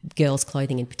girls'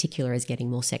 clothing in particular is getting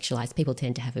more sexualized. People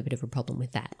tend to have a bit of a problem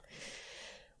with that.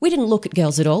 We didn't look at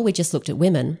girls at all. We just looked at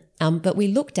women. But we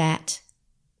looked at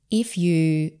if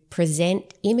you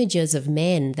present images of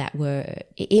men that were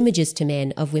images to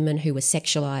men of women who were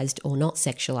sexualized or not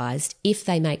sexualized, if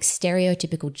they make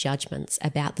stereotypical judgments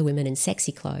about the women in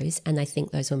sexy clothes and they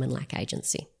think those women lack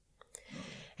agency.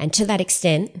 And to that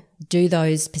extent, do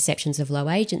those perceptions of low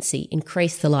agency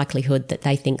increase the likelihood that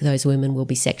they think those women will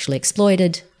be sexually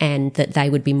exploited and that they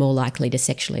would be more likely to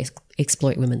sexually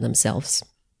exploit women themselves?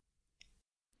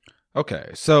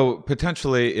 Okay, so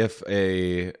potentially if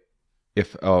a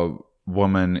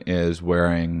woman is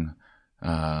wearing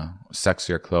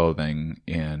sexier clothing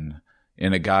in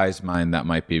a guy's mind, that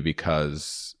might be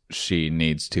because she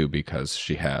needs to, because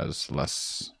she has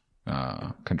less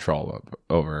control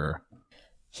over.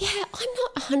 Yeah, I'm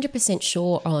not 100%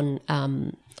 sure on,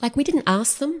 we didn't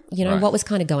ask them, what was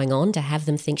kind of going on to have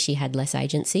them think she had less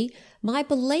agency. My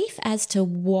belief as to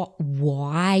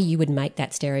why you would make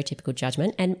that stereotypical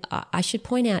judgment, and I should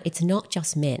point out, it's not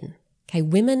just men. Okay,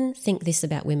 women think this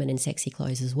about women in sexy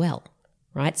clothes as well,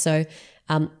 right? So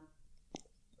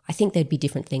I think there'd be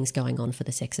different things going on for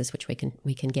the sexes, which we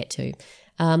can get to.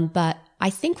 But I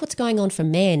think what's going on for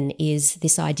men is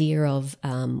this idea of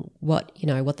what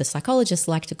the psychologists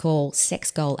like to call sex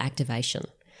goal activation.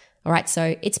 All right,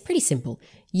 so it's pretty simple.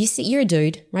 You're a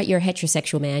dude, right? You're a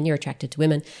heterosexual man. You're attracted to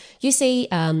women. You see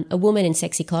a woman in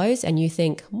sexy clothes and you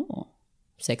think,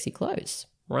 sexy clothes,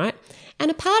 right? And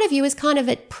a part of you is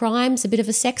it primes a bit of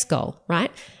a sex goal,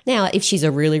 right? Now, if she's a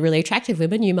really, really attractive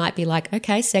woman, you might be like,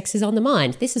 okay, sex is on the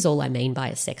mind. This is all I mean by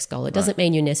a sex goal. It doesn't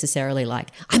mean you're necessarily like,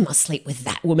 I must sleep with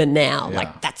that woman now. Yeah.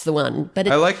 Like, that's the one. But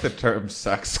I like the term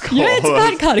sex goal. Yeah,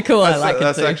 it's kind of cool. I like it too.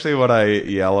 That's actually what I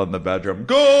yell in the bedroom.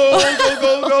 Go, go,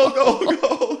 go, go, go,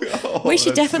 go, go. We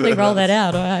should definitely roll that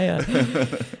out.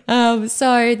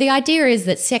 So the idea is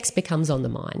that sex becomes on the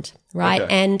mind, right?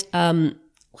 Okay. And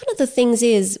one of the things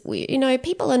is,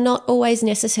 people are not always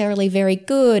necessarily very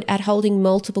good at holding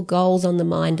multiple goals on the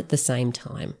mind at the same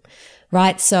time,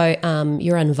 right? So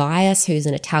Joran Vyas, who's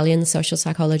an Italian social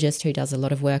psychologist who does a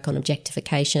lot of work on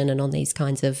objectification and on these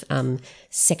kinds of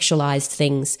sexualized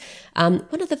things,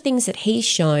 one of the things that he's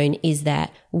shown is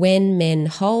that when men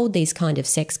hold these kind of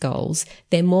sex goals,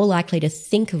 they're more likely to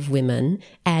think of women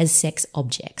as sex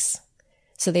objects.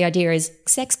 So the idea is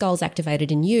sex goals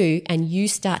activated in you and you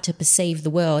start to perceive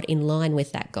the world in line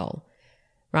with that goal,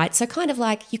 right? So kind of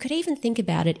like you could even think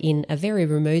about it in a very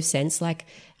removed sense. Like,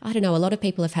 I don't know, a lot of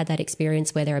people have had that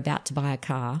experience where they're about to buy a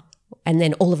car and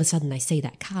then all of a sudden they see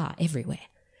that car everywhere.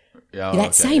 Yeah,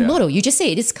 that same model, you just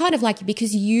see it. It's kind of like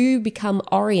because you become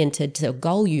oriented to a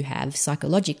goal you have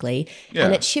psychologically,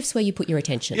 and it shifts where you put your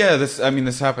attention. Yeah, this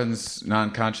happens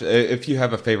non-conscious. If you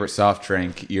have a favorite soft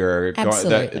drink,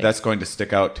 that's going to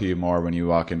stick out to you more when you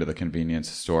walk into the convenience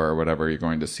store or whatever. You're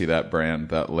going to see that brand,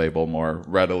 that label more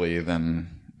readily than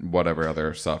whatever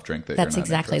other soft drink that that's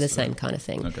exactly the same kind of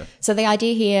thing. Okay. So the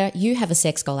idea here, you have a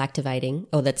sex goal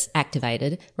that's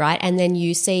activated, right? And then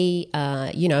you see,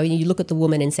 you look at the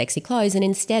woman in sexy clothes and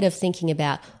instead of thinking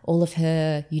about all of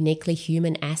her uniquely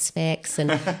human aspects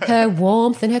and her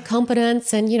warmth and her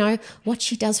competence and, what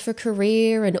she does for a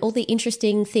career and all the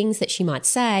interesting things that she might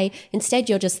say, instead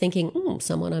you're just thinking,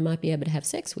 someone I might be able to have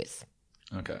sex with.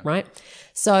 Okay. Right?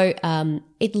 So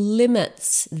it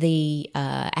limits the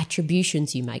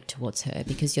attributions you make towards her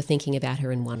because you're thinking about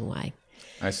her in one way.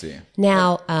 I see.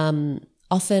 Now,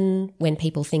 often when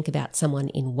people think about someone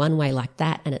in one way like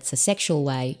that and it's a sexual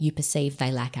way, you perceive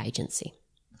they lack agency.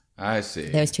 I see.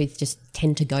 Those two just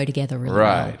tend to go together really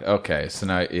well. Right. Okay. So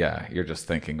now, you're just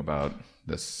thinking about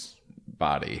this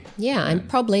body. Yeah, and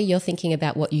probably you're thinking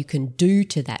about what you can do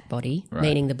to that body,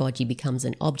 meaning the body becomes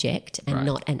an object and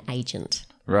not an agent.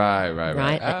 Right.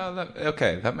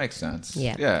 That makes sense.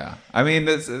 Yeah. I mean,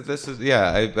 this is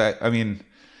I mean,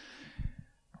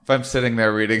 if I'm sitting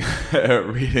there reading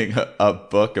a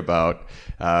book about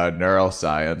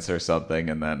neuroscience or something,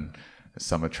 and then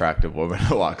some attractive woman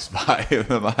walks by,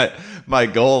 my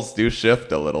goals do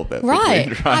shift a little bit.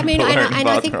 Right. I mean, and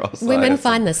I think women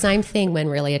find the same thing when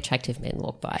really attractive men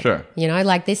walk by. Sure.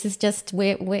 This is just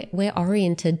we're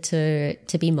oriented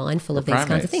to be mindful of these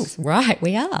kinds of things. Right.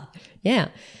 We are. Yeah.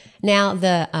 Now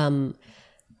the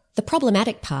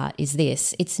problematic part is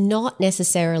this. It's not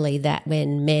necessarily that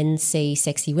when men see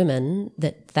sexy women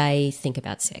that they think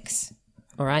about sex.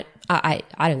 All right. I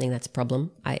don't think that's a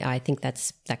problem. I think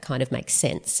that kind of makes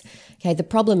sense. Okay. The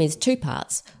problem is two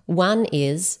parts. One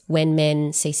is when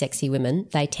men see sexy women,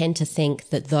 they tend to think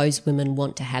that those women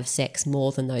want to have sex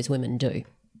more than those women do.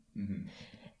 Mm-hmm.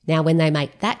 Now, when they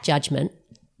make that judgment,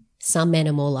 some men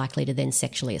are more likely to then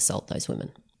sexually assault those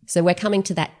women. So we're coming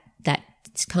to that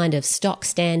kind of stock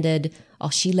standard, oh,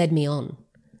 she led me on,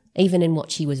 even in what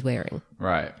she was wearing.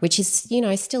 Right. Which is,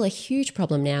 still a huge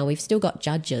problem now. We've still got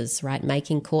judges, right,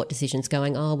 making court decisions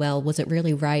going, oh, well, was it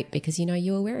really rape because,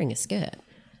 you were wearing a skirt,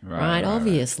 right?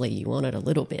 Obviously, you wanted a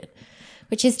little bit,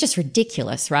 which is just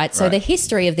ridiculous, right? So the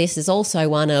history of this is also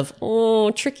one of,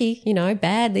 tricky,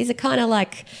 bad. These are kind of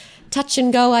like touch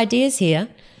and go ideas here.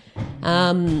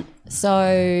 Yeah,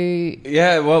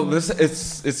 well,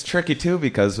 it's tricky too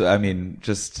because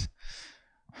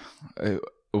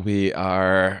we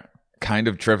are kind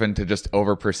of driven to just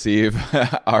overperceive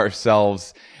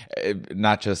ourselves,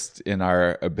 not just in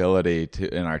our ability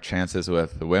in our chances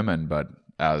with the women, but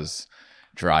as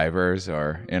drivers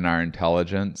or in our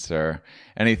intelligence or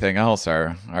anything else.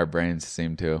 Our brains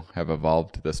seem to have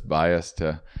evolved this bias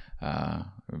to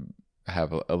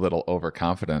have a little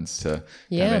overconfidence to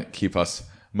kind of keep us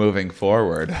moving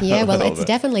forward. Yeah, well, it's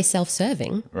definitely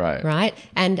self-serving. Right.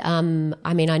 And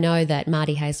I know that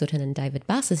Marty Hazelton and David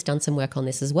Buss has done some work on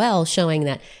this as well, showing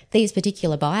that these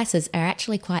particular biases are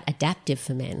actually quite adaptive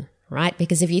for men, right?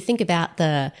 Because if you think about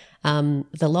the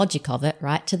logic of it,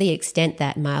 right, to the extent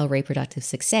that male reproductive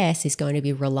success is going to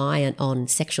be reliant on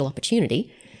sexual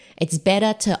opportunity, it's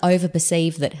better to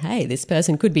overperceive that, hey, this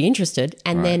person could be interested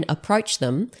and then approach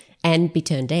them and be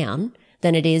turned down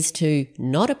than it is to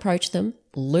not approach them,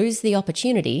 lose the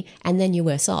opportunity, and then you're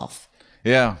worse off.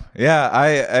 Yeah.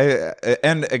 I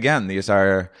and again, these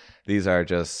are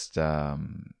just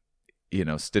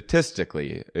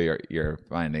statistically, you're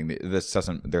finding this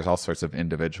doesn't. There's all sorts of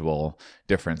individual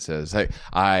differences.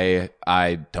 I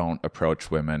don't approach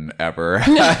women ever.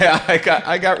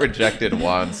 I got rejected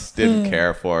once. Didn't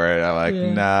care for it. I'm like,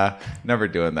 nah, never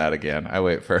doing that again. I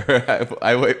wait for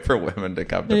women to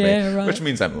come to me, which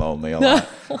means I'm lonely a lot.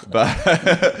 but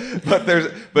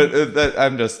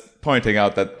I'm just pointing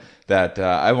out that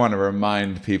I want to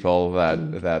remind people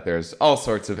that there's all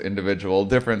sorts of individual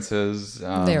differences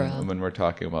when we're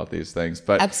talking about these things.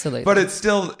 But absolutely. But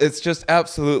it's just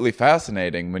absolutely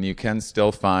fascinating when you can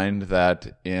still find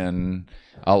that in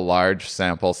a large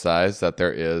sample size that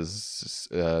there is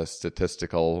a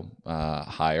statistical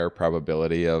higher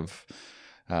probability of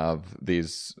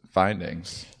these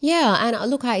findings. Yeah, and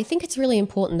look, I think it's really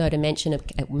important though to mention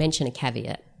a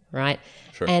caveat, right?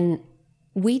 Sure. And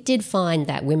we did find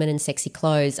that women in sexy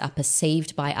clothes are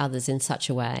perceived by others in such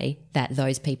a way that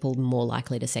those people are more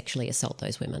likely to sexually assault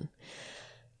those women.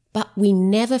 But we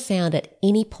never found at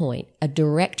any point a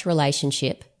direct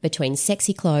relationship between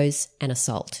sexy clothes and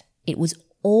assault. It was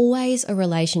always a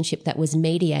relationship that was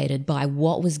mediated by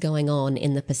what was going on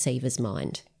in the perceiver's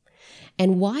mind.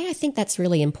 And why I think that's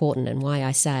really important and why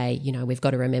I say, we've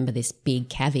got to remember this big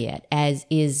caveat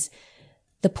is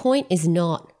the point is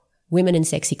not women in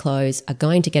sexy clothes are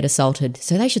going to get assaulted,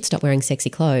 so they should stop wearing sexy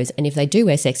clothes. And if they do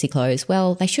wear sexy clothes,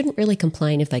 well, they shouldn't really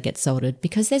complain if they get assaulted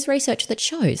because there's research that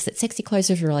shows that sexy clothes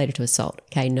is related to assault.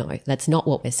 Okay, no, that's not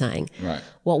what we're saying. Right.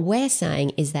 What we're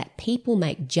saying is that people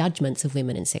make judgments of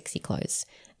women in sexy clothes,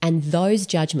 and those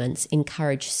judgments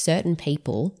encourage certain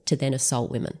people to then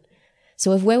assault women.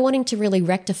 So if we're wanting to really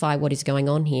rectify what is going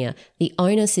on here, the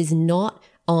onus is not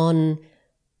on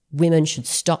women should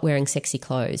stop wearing sexy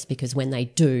clothes because when they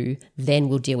do, then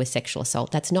we'll deal with sexual assault.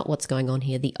 That's not what's going on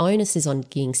here. The onus is on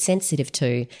being sensitive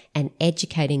to and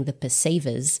educating the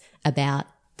perceivers about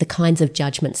the kinds of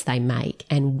judgments they make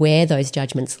and where those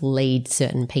judgments lead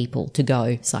certain people to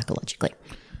go psychologically.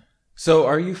 So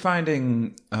are you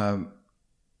finding, when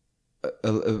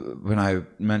I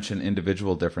mention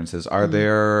individual differences, are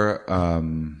there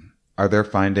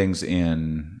findings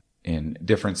in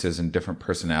differences in different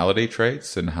personality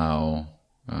traits and how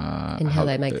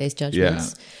they make these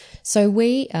judgments. Yeah. So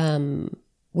we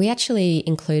actually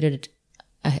included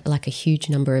a huge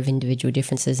number of individual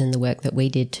differences in the work that we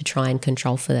did to try and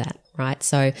control for that, right?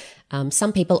 So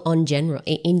some people in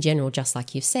general, just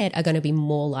like you've said, are going to be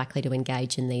more likely to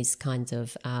engage in these kinds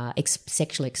of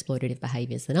sexually exploitative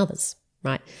behaviors than others.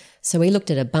 Right. So we looked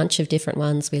at a bunch of different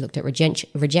ones. We looked at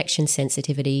rejection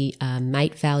sensitivity,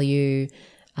 mate value,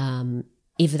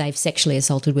 if they've sexually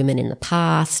assaulted women in the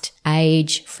past,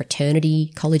 age,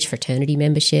 fraternity, college fraternity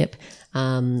membership,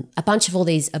 a bunch of all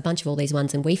these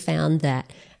ones. And we found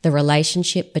that the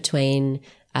relationship between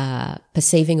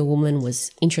perceiving a woman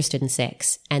was interested in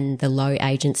sex and the low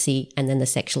agency and then the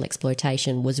sexual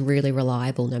exploitation was really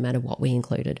reliable no matter what we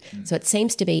included. So it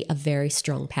seems to be a very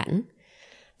strong pattern.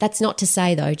 That's not to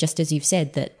say, though, just as you've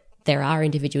said, that there are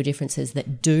individual differences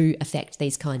that do affect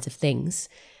these kinds of things.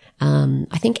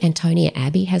 I think Antonia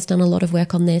Abbey has done a lot of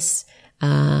work on this.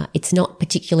 It's not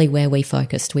particularly where we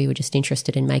focused. We were just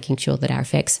interested in making sure that our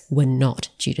effects were not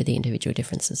due to the individual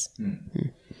differences.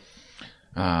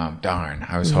 Darn,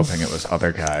 I was hoping it was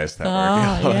other guys that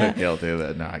were guilty of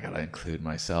that. No, I got to include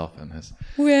myself in this.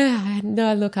 Yeah,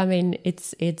 no, look, I mean,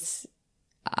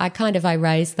 I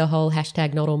raised the whole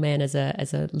hashtag not all men as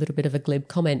a little bit of a glib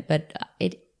comment, but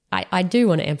I do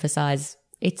want to emphasize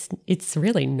it's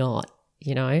really not,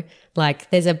 you know, like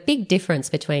there's a big difference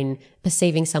between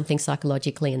perceiving something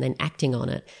psychologically and then acting on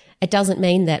it. It doesn't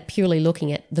mean that purely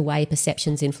looking at the way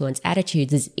perceptions influence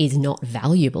attitudes is not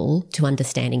valuable to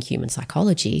understanding human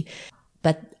psychology.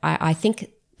 But I think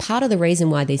part of the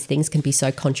reason why these things can be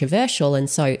so controversial and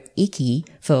so icky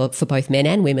for both men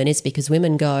and women is because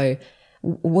women go,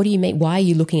 what do you mean? Why are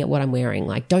you looking at what I'm wearing?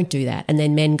 Like, don't do that. And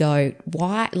then men go,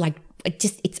 why? Like,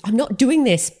 I'm not doing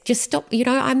this. Just stop. You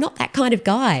know, I'm not that kind of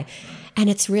guy. And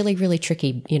it's really, really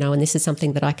tricky, you know, and this is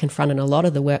something that I confront in a lot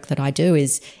of the work that I do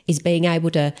is being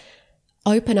able to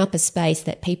open up a space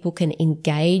that people can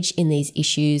engage in these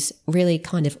issues really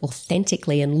kind of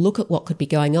authentically and look at what could be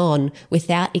going on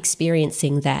without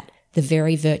experiencing that the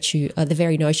very virtue or the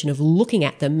very notion of looking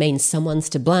at them means someone's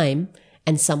to blame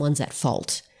and someone's at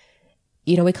fault.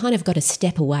 You know, we kind of got to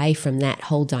step away from that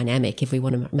whole dynamic if we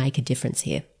want to make a difference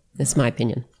here. That's my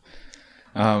opinion.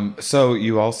 So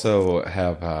you also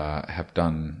have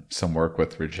done some work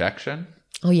with rejection.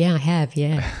 Oh yeah, I have.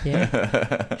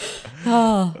 Yeah.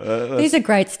 Oh, these are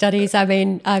great studies. I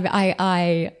mean,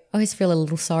 I always feel a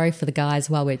little sorry for the guys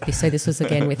so this was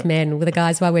again with men, with the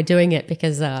guys while we're doing it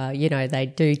because, you know, they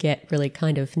do get really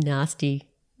kind of nasty.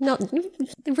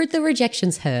 The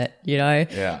rejections hurt, you know?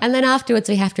 Yeah. And then afterwards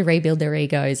we have to rebuild their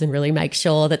egos and really make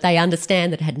sure that they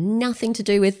understand that it had nothing to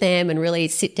do with them and really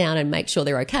sit down and make sure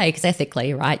they're okay because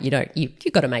ethically, right,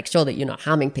 you've got to make sure that you're not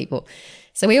harming people.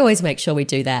 So we always make sure we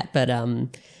do that. But,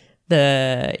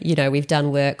 we've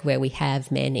done work where we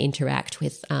have men interact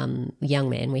with young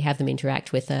men. We have them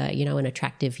interact with, an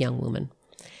attractive young woman.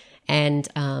 And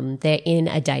they're in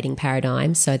a dating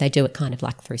paradigm. So they do it kind of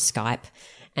like through Skype.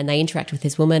 And they interact with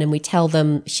this woman and we tell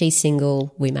them she's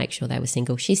single. We make sure they were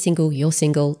single. She's single. You're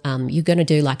single. You're going to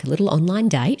do like a little online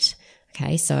date.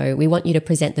 Okay. So we want you to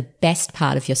present the best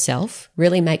part of yourself.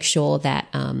 Really make sure that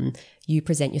you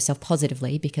present yourself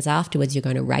positively because afterwards you're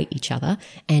going to rate each other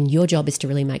and your job is to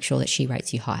really make sure that she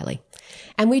rates you highly.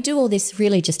 And we do all this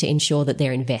really just to ensure that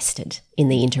they're invested in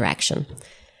the interaction.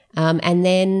 And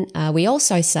then we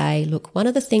also say, look, one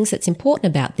of the things that's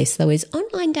important about this, though, is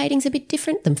online dating's a bit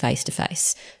different than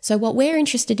face-to-face. So what we're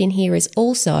interested in here is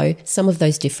also some of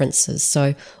those differences.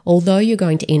 So although you're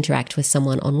going to interact with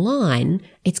someone online,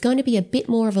 it's going to be a bit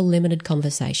more of a limited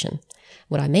conversation.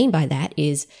 What I mean by that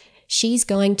is she's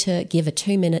going to give a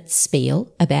 2-minute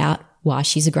spiel about why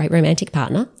she's a great romantic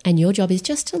partner, and your job is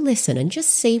just to listen and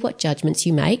just see what judgments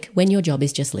you make when your job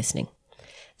is just listening.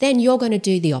 Then you're going to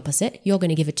do the opposite. You're going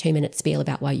to give a 2-minute spiel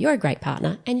about why you're a great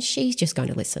partner and she's just going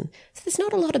to listen. So there's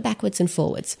not a lot of backwards and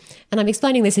forwards. And I'm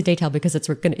explaining this in detail because it's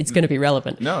going to be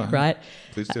relevant. No, right?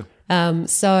 Please do.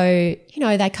 So,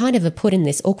 they kind of are put in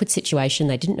this awkward situation.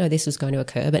 They didn't know this was going to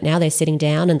occur, but now they're sitting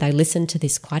down and they listen to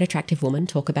this quite attractive woman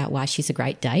talk about why she's a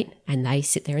great date and they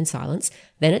sit there in silence.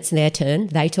 Then it's their turn.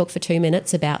 They talk for 2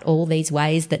 minutes about all these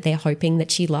ways that they're hoping that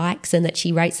she likes and that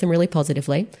she rates them really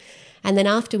positively. And then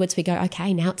afterwards we go,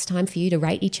 okay, now it's time for you to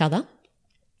rate each other.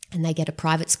 And they get a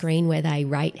private screen where they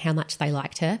rate how much they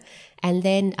liked her. And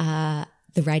then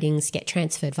the ratings get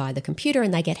transferred via the computer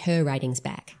and they get her ratings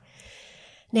back.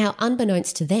 Now,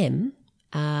 unbeknownst to them,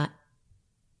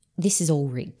 this is all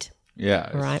rigged. Yeah.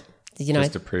 Right?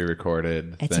 Just a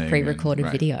pre-recorded thing. It's a pre-recorded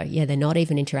right. video. Yeah, they're not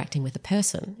even interacting with a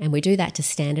person. And we do that to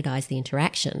standardize the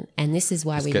interaction. And this is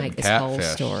why we make this whole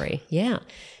story. Yeah.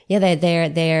 Yeah,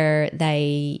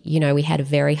 we had a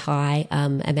very high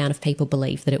amount of people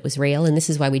believe that it was real. And this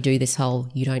is why we do this whole,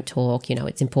 you don't talk,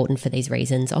 it's important for these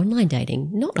reasons. Online dating,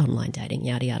 not online dating,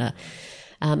 yada, yada.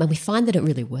 And we find that it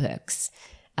really works.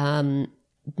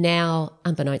 Now,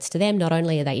 unbeknownst to them, not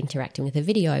only are they interacting with a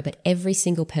video, but every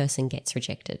single person gets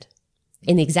rejected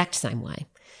in the exact same way.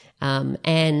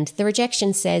 And the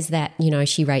rejection says that,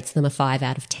 she rates them a 5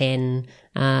 out of 10.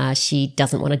 She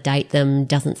doesn't want to date them,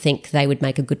 doesn't think they would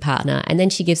make a good partner. And then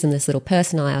she gives them this little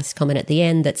personalized comment at the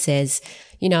end that says,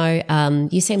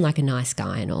 you seem like a nice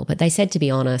guy and all, but they said to be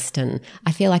honest. And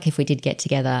I feel like if we did get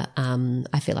together,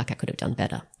 I feel like I could have done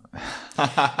better.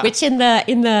 Which in the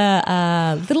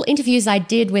little interviews I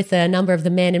did with a number of the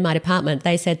men in my department,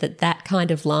 they said that kind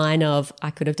of line of I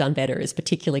could have done better is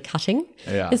particularly cutting.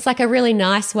 Yeah. It's like a really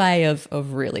nice way of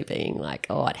really being like,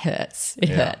 oh, it hurts. It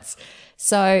hurts.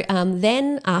 So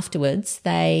then afterwards,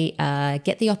 they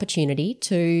get the opportunity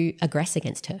to aggress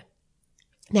against her.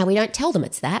 Now, we don't tell them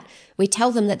it's that. We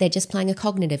tell them that they're just playing a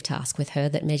cognitive task with her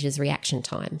that measures reaction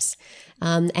times.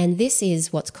 And this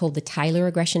is what's called the Taylor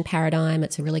aggression paradigm.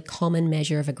 It's a really common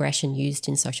measure of aggression used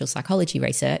in social psychology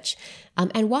research.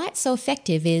 And why it's so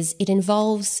effective is it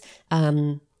involves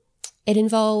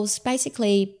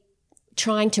basically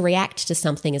trying to react to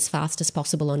something as fast as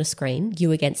possible on a screen,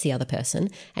 you against the other person,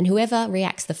 and whoever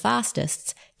reacts the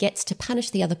fastest gets to punish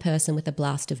the other person with a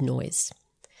blast of noise.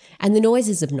 And the noise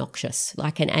is obnoxious,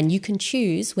 and you can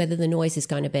choose whether the noise is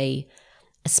going to be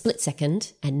a split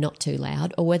second and not too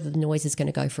loud, or whether the noise is going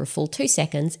to go for a full 2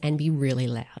 seconds and be really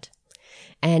loud.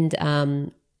 And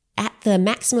at the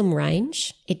maximum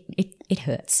range, it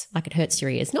hurts, like it hurts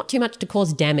your ears. Not too much to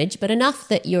cause damage, but enough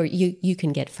that you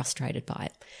can get frustrated by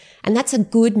it. And that's a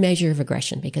good measure of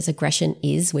aggression, because aggression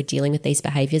is we're dealing with these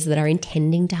behaviours that are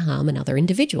intending to harm another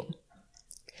individual.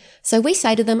 So we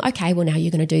say to them, okay, well, now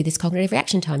you're going to do this cognitive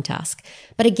reaction time task.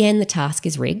 But again, the task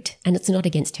is rigged, and it's not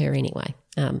against her anyway,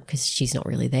 because she's not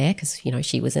really there, because,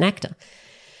 she was an actor.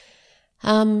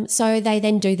 So they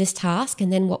then do this task,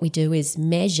 and then what we do is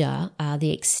measure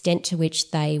the extent to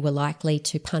which they were likely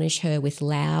to punish her with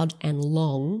loud and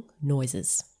long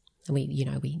noises. And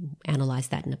we analyse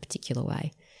that in a particular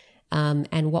way.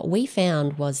 And what we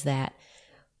found was that,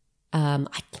 I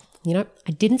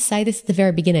didn't say this at the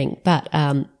very beginning, but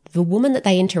the woman that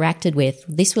they interacted with,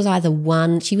 this was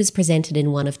she was presented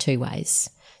in one of two ways.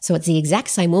 So it's the exact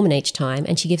same woman each time,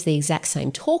 and she gives the exact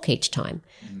same talk each time.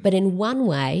 But in one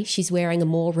way, she's wearing a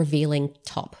more revealing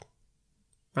top,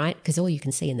 right? Because all you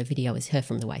can see in the video is her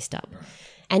from the waist up. Right.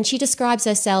 And she describes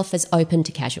herself as open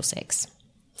to casual sex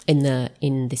in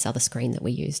this other screen that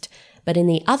we used. But in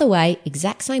the other way,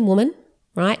 exact same woman,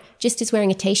 right? Just is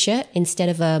wearing a t-shirt instead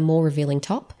of a more revealing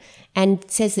top, and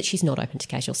says that she's not open to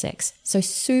casual sex. So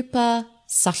super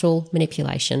subtle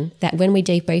manipulation that when we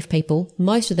debrief people,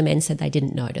 most of the men said they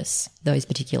didn't notice those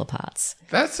particular parts.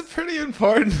 That's pretty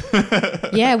important.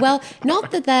 Yeah, well,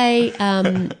 not that they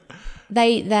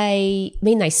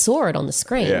saw it on the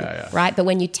screen, right? But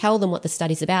when you tell them what the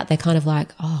study's about, they're kind of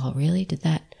like, oh, really? Did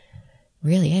that?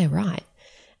 Really? Yeah, right.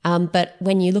 But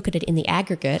when you look at it in the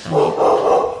aggregate,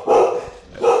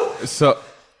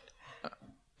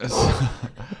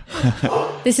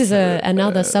 this is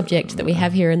another subject that we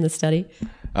have here in the study.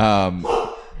 Hang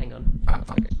on.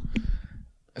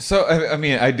 So,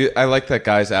 I like that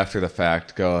guys after the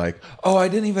fact go like, oh, I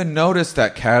didn't even notice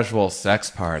that casual sex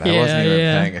part. I wasn't even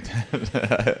paying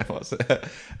attention.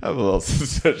 I'm a little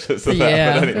suspicious of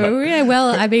that. But anyway. Yeah,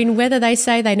 well, whether they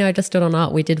say they noticed it or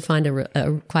not, we did find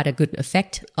quite a good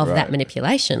effect of that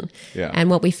manipulation. Yeah. And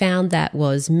what we found that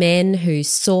was men who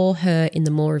saw her in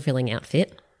the more revealing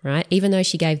outfit, right, even though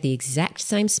she gave the exact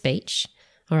same speech,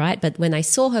 all right, but when they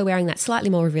saw her wearing that slightly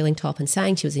more revealing top and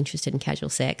saying she was interested in casual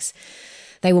sex,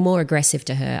 they were more aggressive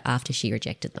to her after she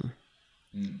rejected them.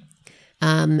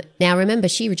 Now, remember,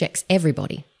 she rejects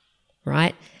everybody,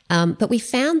 right? But we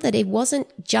found that it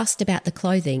wasn't just about the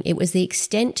clothing. It was the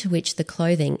extent to which the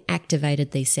clothing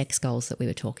activated these sex goals that we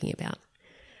were talking about,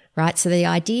 right? So the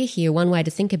idea here, one way to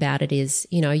think about it is,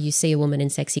 you see a woman in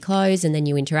sexy clothes and then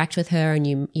you interact with her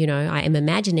and I am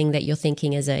imagining that you're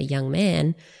thinking as a young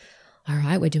man, all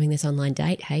right, we're doing this online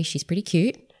date. Hey, she's pretty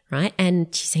cute. Right.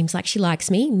 And she seems like she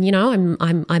likes me.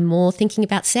 I'm more thinking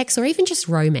about sex or even just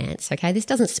romance. Okay. This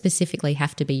doesn't specifically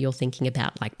have to be you're thinking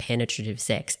about like penetrative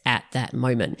sex at that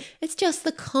moment. It's just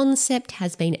the concept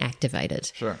has been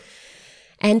activated. Sure.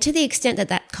 And to the extent that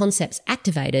that concept's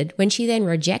activated, when she then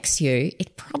rejects you,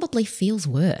 it probably feels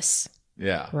worse.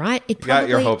 Yeah. Right. You got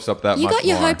your hopes up that much more. You got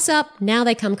your hopes up. Now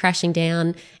they come crashing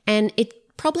down. And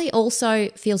it probably also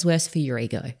feels worse for your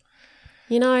ego.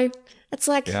 It's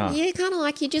like, kind of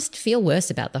like you just feel worse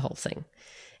about the whole thing.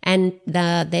 And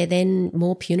they're then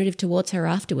more punitive towards her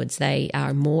afterwards. They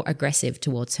are more aggressive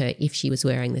towards her if she was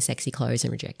wearing the sexy clothes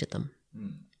and rejected them.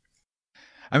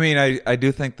 I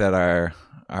do think that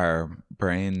our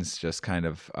brains just kind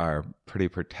of are pretty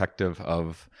protective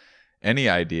of any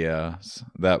ideas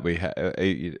that we have,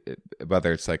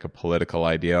 whether it's like a political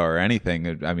idea or anything.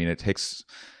 It takes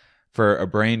for a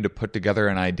brain to put together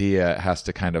an idea, it has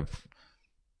to kind of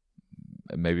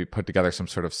maybe put together some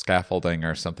sort of scaffolding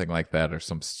or something like that, or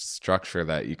some structure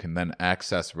that you can then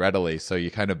access readily. So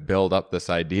you kind of build up this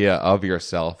idea of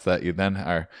yourself that you then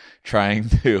are trying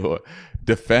to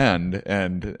defend,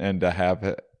 and to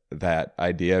have that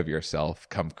idea of yourself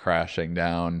come crashing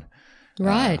down.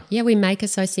 Right. Yeah, we make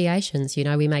associations.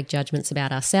 We make judgments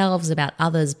about ourselves, about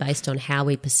others, based on how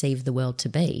we perceive the world to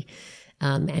be.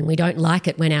 And we don't like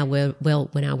it when our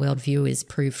worldview is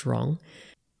proved wrong.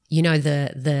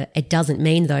 It doesn't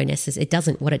mean though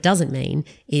what it doesn't mean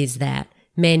is that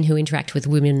men who interact with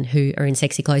women who are in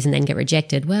sexy clothes and then get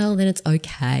rejected, well, then it's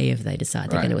okay if they decide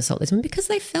they're going to assault this woman because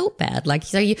they felt bad.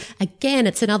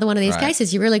 It's another one of these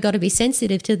cases. You really got to be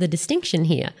sensitive to the distinction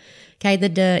here. Okay,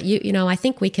 I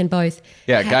think we can both.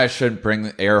 Yeah, guys shouldn't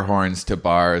bring air horns to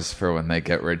bars for when they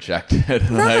get rejected.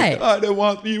 Right. I don't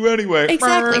want you anyway.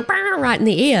 Exactly. Right in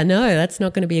the ear. No, that's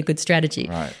not going to be a good strategy.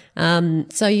 Right.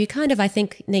 So you kind of, I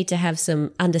think, need to have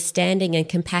some understanding and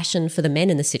compassion for the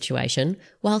men in the situation,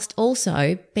 whilst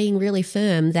also being really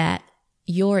firm that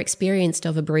your experience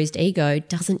of a bruised ego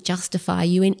doesn't justify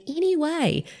you in any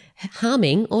way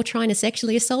harming or trying to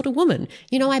sexually assault a woman.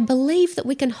 I believe that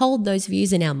we can hold those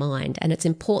views in our mind, and it's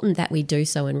important that we do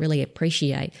so and really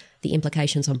appreciate the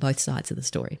implications on both sides of the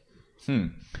story.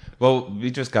 Well,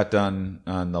 we just got done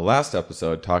on the last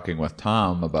episode talking with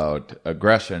Tom about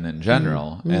aggression in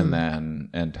general,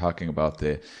 and talking about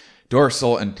the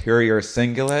dorsal anterior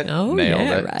cingulate. Oh, nailed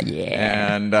yeah, it. Right,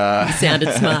 yeah. And you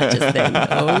sounded smart just then.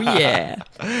 Oh, yeah.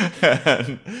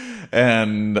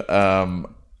 and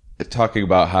talking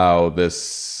about how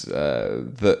this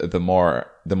the more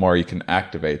you can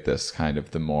activate this kind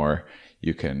of, the more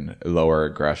you can lower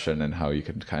aggression, and how you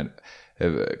can kind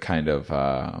of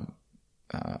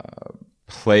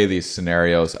play these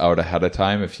scenarios out ahead of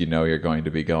time if you're going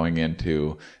to be going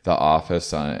into the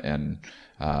office and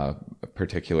a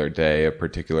particular day, a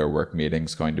particular work meeting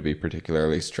is going to be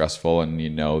particularly stressful, and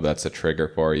that's a trigger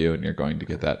for you, and you're going to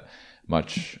get that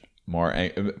much more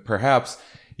perhaps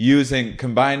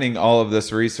combining all of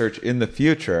this research in the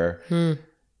future.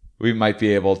 We might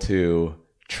be able to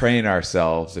train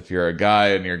ourselves. If you're a guy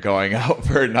and you're going out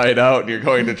for a night out and you're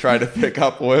going to try to pick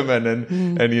up women,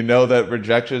 and that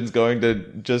rejection's going to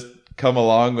just come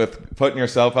along with putting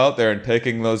yourself out there and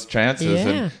taking those chances. Yeah.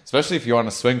 And especially if you want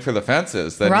to swing for the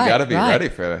fences, then you got to be ready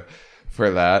for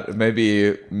that.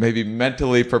 Maybe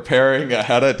mentally preparing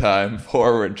ahead of time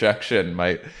for rejection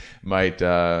might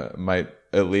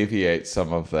alleviate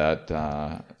some of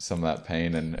that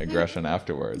pain and aggression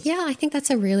afterwards. Yeah, I think that's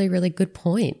a really, really good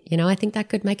point. I think that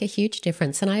could make a huge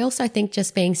difference. And I also think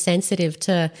just being sensitive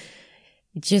to,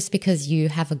 just because you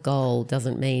have a goal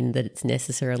doesn't mean that it's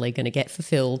necessarily going to get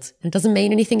fulfilled. It doesn't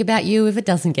mean anything about you if it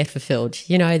doesn't get fulfilled.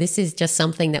 This is just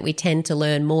something that we tend to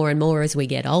learn more and more as we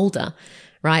get older.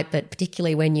 Right. But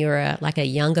particularly when you're a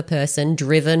younger person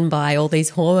driven by all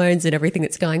these hormones and everything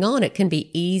that's going on, it can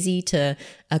be easy to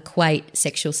equate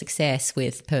sexual success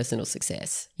with personal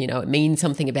success. It means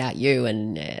something about you,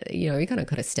 and, you kind of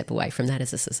got to step away from that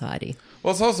as a society. Well,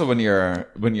 it's also when you're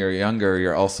younger,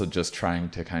 you're also just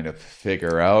trying to kind of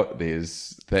figure out how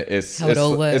it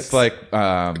all works. It's like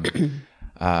I'm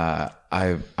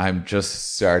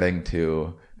just starting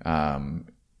to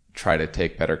try to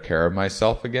take better care of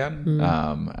myself again.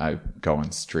 I go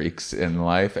in streaks in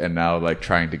life, and now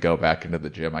trying to go back into the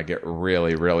gym, I get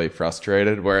really, really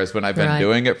frustrated. Whereas when I've been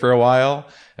doing it for a while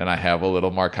and I have a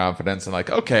little more confidence and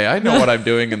okay, I know what I'm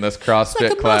doing in this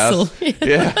CrossFit class. Muscle.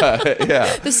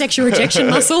 Yeah. The sexual rejection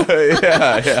muscle.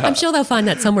 Yeah. I'm sure they'll find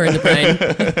that somewhere in the brain.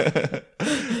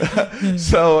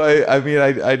 So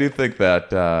I do think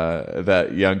that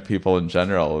young people in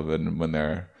general, when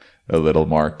they're a little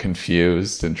more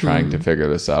confused and trying to figure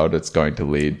this out, it's going to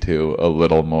lead to a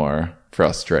little more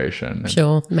frustration.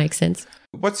 Sure, makes sense.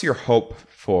 What's your hope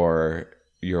for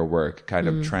your work kind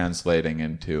of translating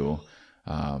into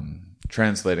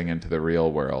the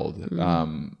real world?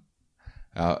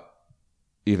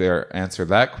 Either answer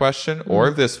that question or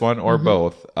this one or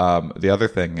both. The other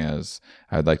thing is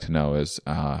I'd like to know is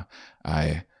I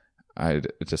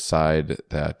decide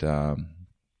that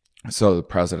so the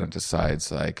president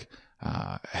decides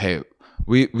hey,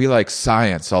 we like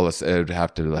science, all this. It would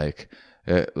have to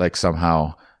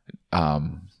somehow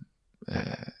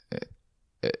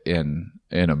in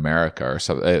America or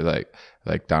something,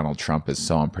 like Donald Trump is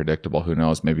so unpredictable. Who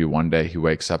knows? Maybe one day he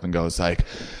wakes up and goes science.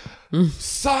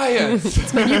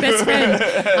 It's my new best friend.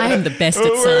 I am the best at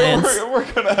science.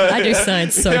 I do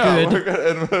science so good.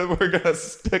 We're gonna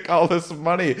stick all this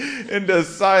money into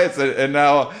science, and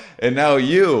now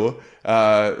you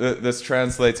this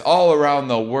translates all around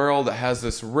the world. It has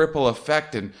this ripple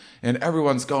effect, and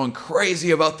everyone's going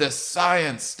crazy about this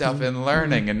science stuff and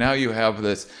learning. And now you have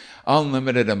this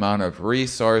unlimited amount of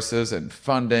resources and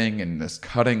funding and this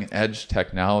cutting edge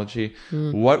technology.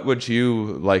 What would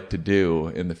you like to do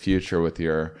in the future with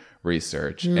your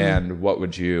research? And what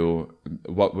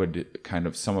would kind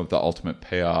of some of the ultimate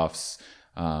payoffs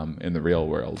in the real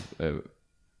world?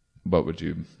 What would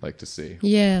you like to see?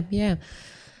 Yeah.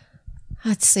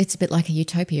 It's a bit like a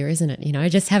utopia, isn't it? You know,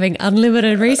 just having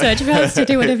unlimited research funds to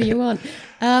do whatever you want.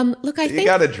 Look, I think you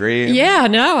got a dream. Yeah,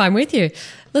 no, I'm with you.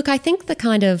 Look, I think the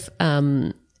kind of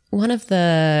one of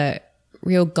the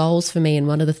real goals for me, and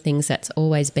one of the things that's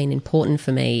always been important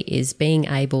for me, is being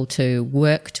able to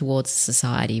work towards a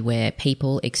society where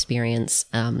people experience,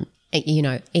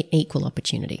 equal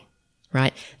opportunity.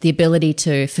 Right? The ability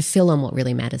to fulfill on what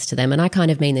really matters to them. And I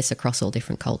kind of mean this across all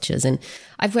different cultures. And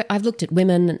I've looked at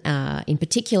women in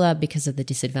particular because of the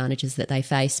disadvantages that they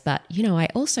face. But, you know, I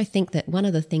also think that one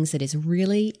of the things that is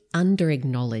really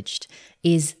under-acknowledged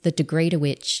is the degree to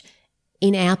which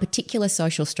in our particular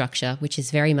social structure, which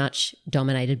is very much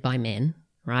dominated by men,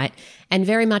 right? And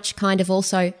very much kind of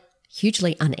also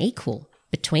hugely unequal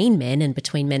between men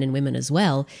and women as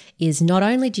well, is not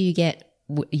only do you get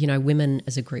women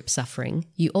as a group suffering,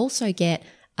 you also get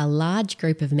a large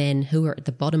group of men who are at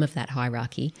the bottom of that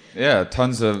hierarchy. Yeah,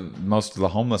 most of the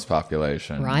homeless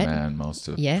population, right? And most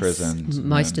of yes, prisons.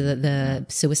 Most of the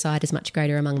suicide is much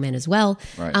greater among men as well.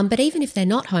 Right. But even if they're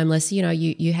not homeless, you know,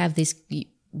 you have this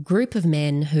group of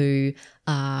men who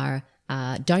are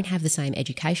don't have the same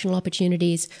educational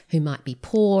opportunities, who might be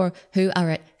poor, who are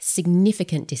at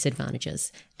significant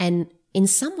disadvantages. And in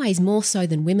some ways more so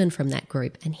than women from that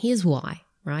group. And here's why,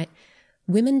 right?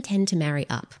 Women tend to marry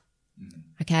up,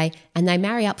 okay? And they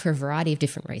marry up for a variety of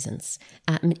different reasons.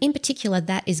 In particular,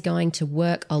 that is going to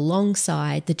work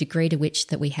alongside the degree to which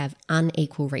that we have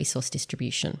unequal resource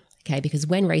distribution, okay? Because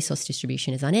when resource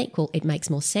distribution is unequal, it makes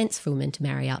more sense for women to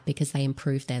marry up because they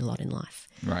improve their lot in life.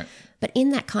 Right. But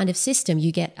in that kind of system,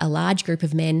 you get a large group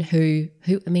of men who's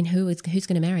going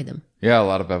to marry them? Yeah, a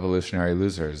lot of evolutionary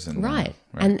losers. Right.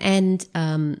 And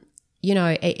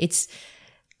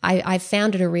I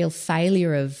found it a real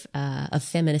failure of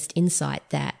feminist insight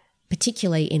that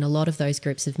particularly in a lot of those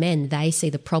groups of men, they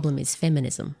see the problem is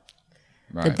feminism,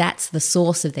 right. that's the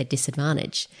source of their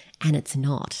disadvantage, and it's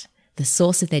not. The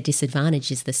source of their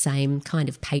disadvantage is the same kind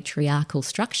of patriarchal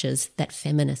structures that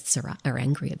feminists are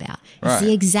angry about. Right. It's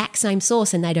the exact same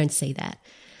source, and they don't see that.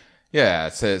 Yeah,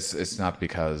 it says it's not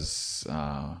because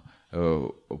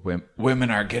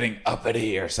women are getting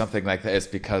uppity or something like that. It's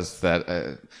because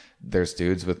that there's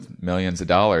dudes with millions of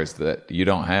dollars that you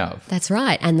don't have. That's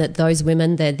right. And that those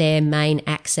women, their main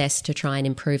access to try and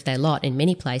improve their lot in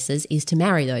many places is to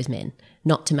marry those men,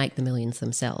 not to make the millions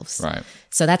themselves. Right.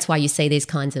 So that's why you see these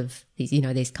kinds of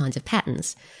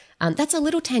patterns. That's a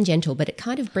little tangential, but it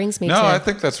kind of brings me to... No, I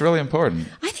think that's really important.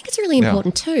 I think it's really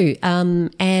important too.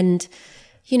 And...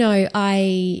 You know,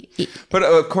 But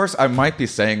of course, I might be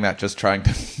saying that just trying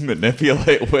to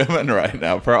manipulate women right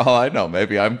now. For all I know,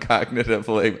 maybe I'm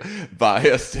cognitively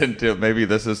biased into maybe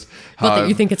this is how... Not that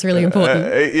you think it's really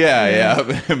important.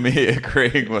 Yeah. Me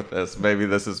agreeing with this. Maybe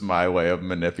this is my way of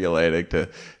manipulating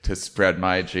to spread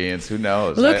my genes. Who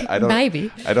knows? Look, I don't,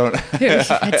 maybe. I don't...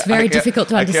 It's very difficult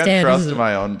to understand. I can't trust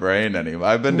my own brain anymore.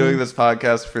 I've been doing this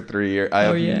podcast for 3 years. I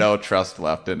have no trust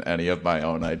left in any of my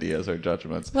own ideas or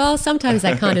judgments. Well, sometimes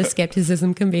that kind of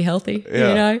skepticism can be healthy, you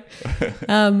know?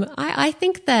 I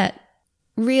think that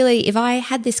really if I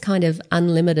had this kind of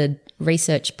unlimited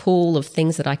research pool of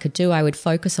things that I could do, I would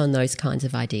focus on those kinds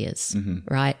of ideas,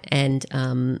 right? And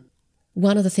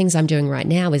one of the things I'm doing right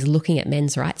now is looking at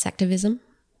men's rights activism,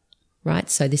 right?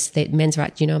 So men's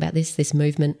rights, do you know about this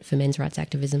movement for men's rights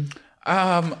activism?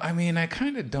 I mean, I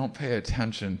kind of don't pay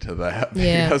attention to that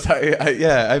because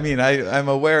I'm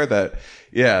aware that,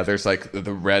 there's like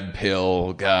the red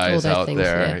pill guys out things,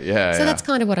 there. So that's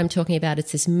kind of what I'm talking about.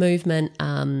 It's this movement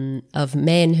of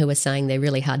men who are saying they're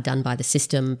really hard done by the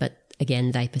system, but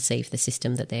again, they perceive the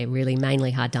system that they're really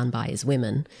mainly hard done by as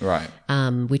women. Right.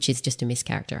 Which is just a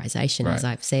mischaracterization, right. as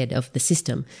I've said, of the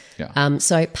system. Yeah.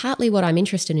 So partly what I'm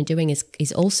interested in doing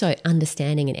is also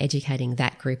understanding and educating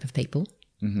that group of people.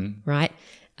 Mm-hmm. Right.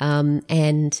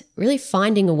 And really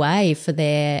finding a way for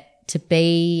there to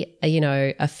be,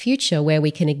 a future where we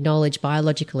can acknowledge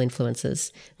biological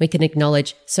influences. We can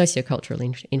acknowledge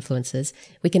sociocultural influences.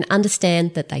 We can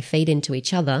understand that they feed into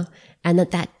each other and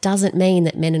that doesn't mean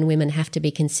that men and women have to be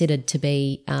considered to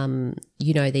be,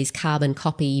 these carbon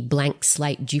copy blank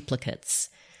slate duplicates.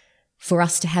 for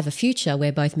us to have a future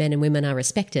where both men and women are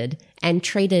respected and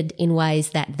treated in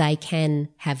ways that they can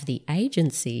have the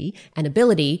agency and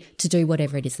ability to do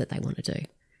whatever it is that they want to do.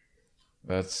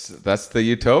 That's the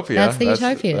utopia. That's the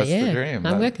utopia, that's yeah. the dream.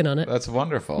 I'm working on it. That's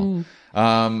wonderful.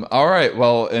 All right.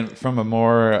 Well, from a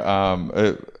more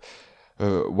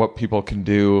what people can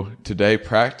do today,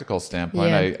 practical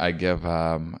standpoint,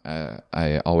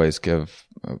 I always give.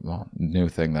 New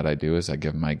thing that I do is I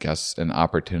give my guests an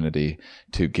opportunity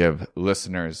to give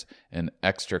listeners an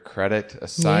extra credit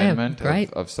assignment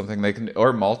of something they can,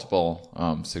 or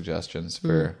multiple suggestions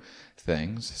for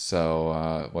things.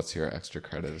 So, what's your extra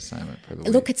credit assignment for the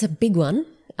week? Look, it's a big one,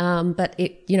 but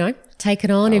take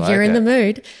it on if you're in the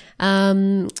mood.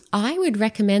 I would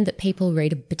recommend that people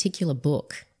read a particular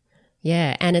book.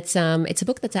 Yeah, and it's a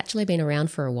book that's actually been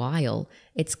around for a while.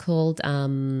 It's called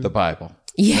The Bible.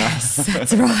 Yes,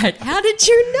 that's right. How did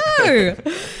you know?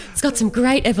 It's got some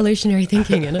great evolutionary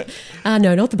thinking in it.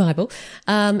 No, not the Bible.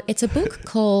 It's a book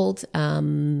called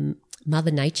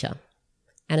Mother Nature,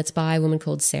 and it's by a woman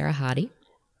called Sarah Hardy.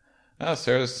 Oh,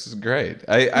 Sarah's great.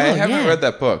 I haven't read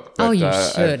that book. But, you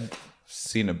should. I've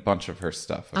seen a bunch of her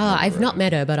stuff. I've not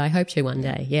met her, but I hope to one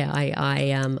day. Yeah,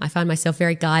 I find myself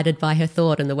very guided by her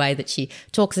thought and the way that she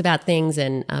talks about things.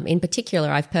 And in particular,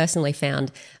 I've personally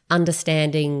found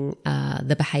understanding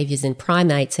the behaviours in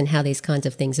primates and how these kinds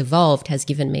of things evolved has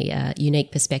given me a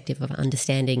unique perspective of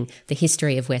understanding the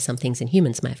history of where some things in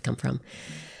humans may have come from.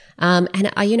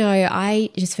 I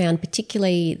just found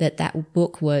particularly that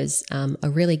book was a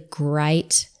really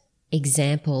great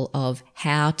example of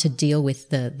how to deal with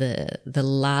the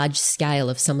large scale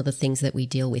of some of the things that we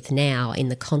deal with now in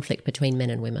the conflict between men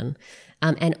and women,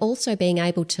 and also being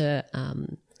able to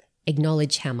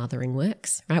acknowledge how mothering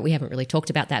works, right? We haven't really talked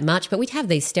about that much, but we have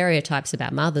these stereotypes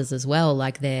about mothers as well,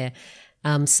 like they're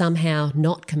somehow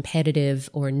not competitive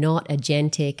or not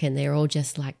agentic, and they're all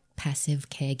just like passive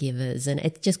caregivers, and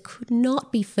it just could not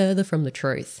be further from the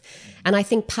truth. And I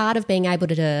think part of being able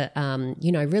to,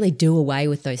 really do away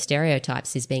with those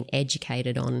stereotypes is being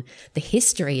educated on the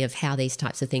history of how these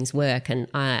types of things work. And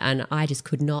I just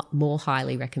could not more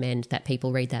highly recommend that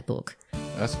people read that book.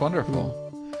 That's wonderful.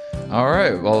 All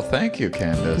right. Well, thank you,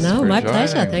 Khandis. No, my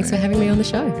pleasure. Thanks for having me on the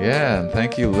show. Yeah, and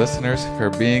thank you, listeners,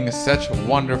 for being such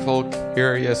wonderful,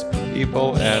 curious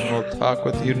people. And we'll talk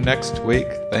with you next week.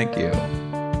 Thank you.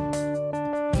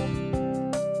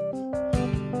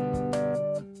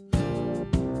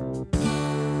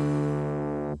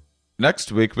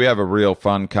 Next week, we have a real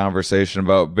fun conversation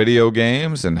about video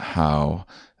games and how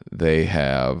they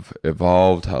have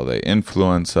evolved, how they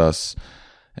influence us,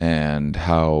 and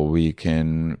how we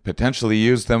can potentially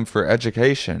use them for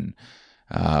education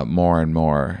more and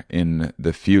more in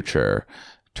the future.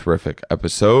 Terrific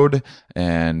episode.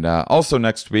 And also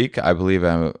next week, I believe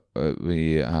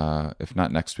if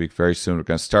not next week, very soon, we're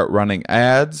going to start running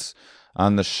ads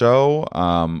on the show.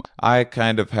 I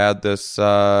kind of had this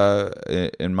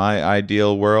in my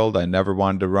ideal world. I never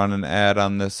wanted to run an ad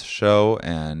on this show,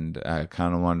 and I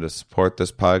kind of wanted to support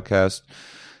this podcast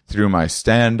through my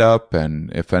stand-up,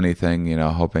 and if anything,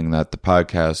 hoping that the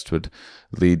podcast would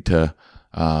lead to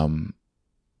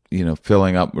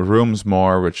filling up rooms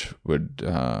more, which would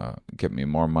get me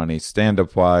more money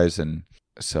stand-up wise, and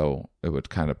so it would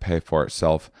kind of pay for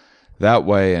itself that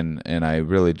way. And I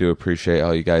really do appreciate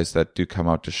all you guys that do come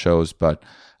out to shows, but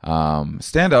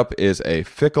stand-up is a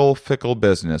fickle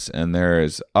business, and there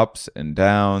is ups and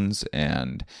downs,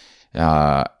 and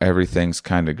everything's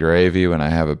kind of gravy when I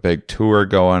have a big tour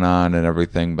going on and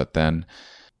everything, but then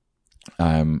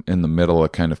I'm in the middle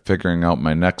of kind of figuring out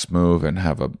my next move and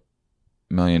have a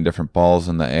million different balls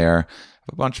in the air,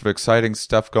 a bunch of exciting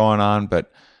stuff going on,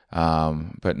 but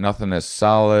nothing is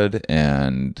solid,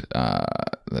 and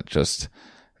just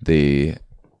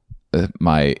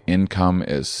my income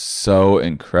is so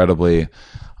incredibly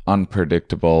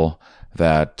unpredictable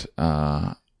that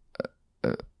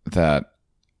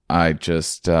I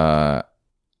just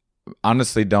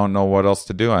honestly don't know what else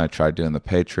to do. I tried doing the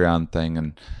Patreon thing,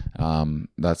 and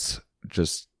that's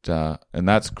just and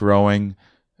that's growing.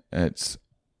 It's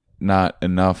not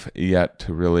enough yet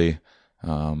to really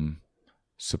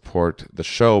support the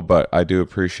show, but I do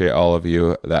appreciate all of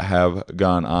you that have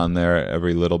gone on there.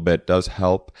 Every little bit does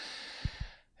help,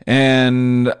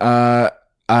 and I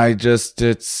can't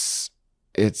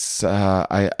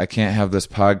have this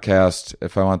podcast.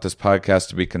 If I want this podcast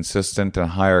to be consistent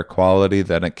and higher quality,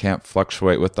 then it can't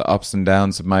fluctuate with the ups and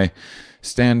downs of my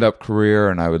stand-up career,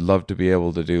 and I would love to be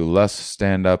able to do less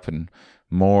stand-up and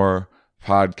more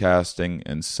podcasting.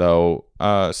 And so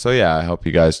yeah, I hope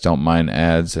you guys don't mind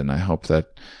ads, and I hope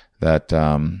that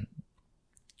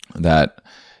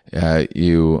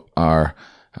you are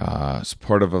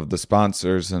supportive of the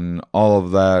sponsors and all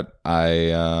of that.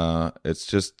 The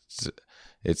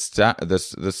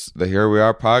Here We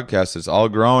Are podcast is all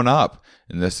grown up,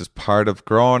 and this is part of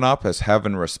growing up as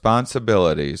having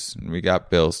responsibilities, and we got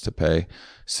bills to pay.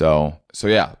 So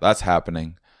yeah, that's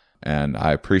happening, and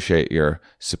I appreciate your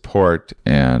support,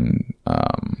 and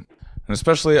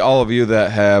especially all of you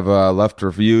that have left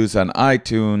reviews on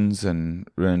iTunes and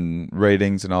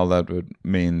ratings and all that. It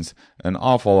means an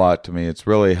awful lot to me. It's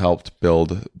really helped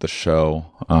build the show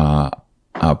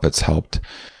up. It's helped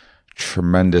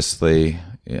tremendously.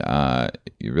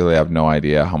 You really have no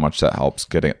idea how much that helps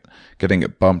getting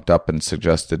it bumped up and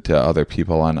suggested to other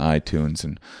people on iTunes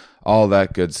and all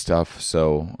that good stuff.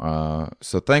 So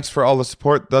thanks for all the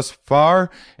support thus far,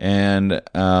 and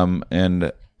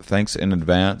thanks in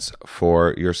advance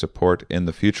for your support in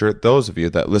the future. Those of you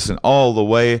that listen all the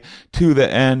way to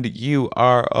the end, you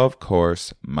are, of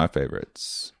course, my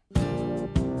favorites.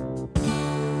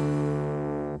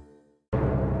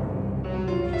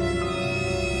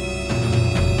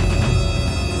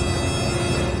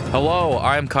 Hello,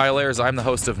 I'm Kyle Ayers. I'm the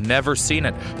host of Never Seen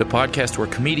It, the podcast where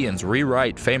comedians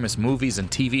rewrite famous movies and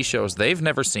TV shows they've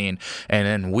never seen, and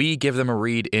then we give them a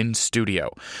read in studio.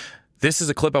 This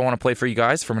is a clip I want to play for you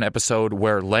guys from an episode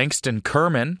where Langston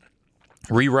Kerman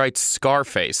rewrites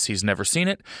Scarface. He's never seen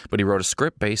it, but he wrote a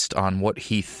script based on what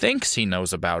he thinks he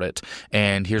knows about it,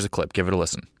 and here's a clip. Give it a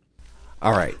listen.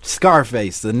 All right,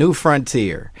 Scarface, The New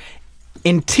Frontier.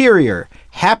 Interior,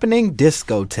 happening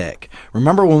discotheque.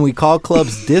 Remember when we called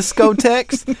clubs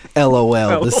discotheques?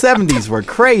 LOL. The 70s were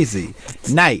crazy.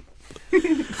 Night.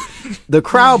 The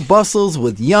crowd bustles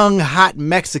with young, hot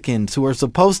Mexicans who are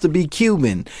supposed to be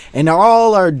Cuban, and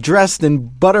all are dressed in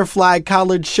butterfly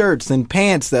collared shirts and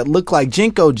pants that look like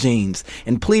Jinko jeans,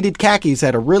 and pleated khakis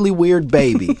had a really weird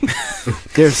baby.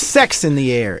 There's sex in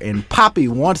the air, and Poppy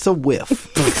wants a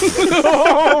whiff.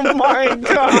 Oh my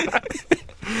God.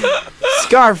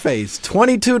 Scarface,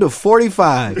 22 to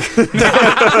 45. Like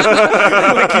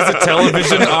he's a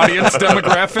television audience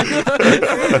demographic.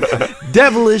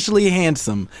 Devilishly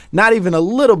handsome, not even a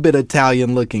little bit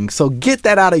Italian looking, so get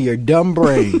that out of your dumb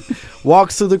brain.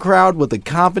 Walks through the crowd with the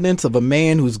confidence of a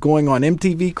man who's going on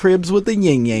MTV Cribs with the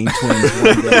Yin Yang Twins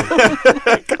one day.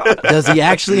 Does he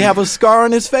actually have a scar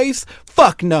on his face?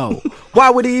 Fuck no. Why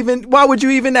would you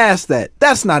even ask that?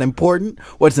 That's not important.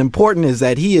 What's important is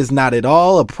that he is not at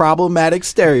all a problematic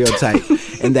stereotype,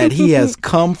 and that he has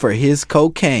come for his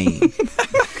cocaine.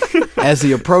 As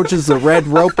he approaches the red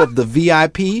rope of the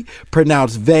VIP,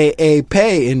 pronounced VIP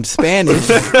in Spanish,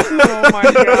 Oh my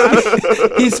God.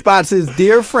 he spots his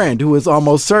dear friend, who is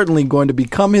almost certainly going to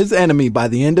become his enemy by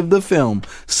the end of the film,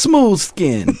 Smooth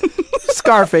Skin.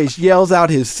 Scarface yells out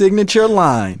his signature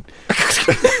line.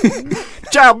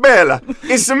 Ciao, Bella.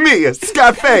 It's me,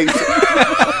 Scarface.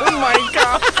 Oh my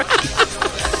God.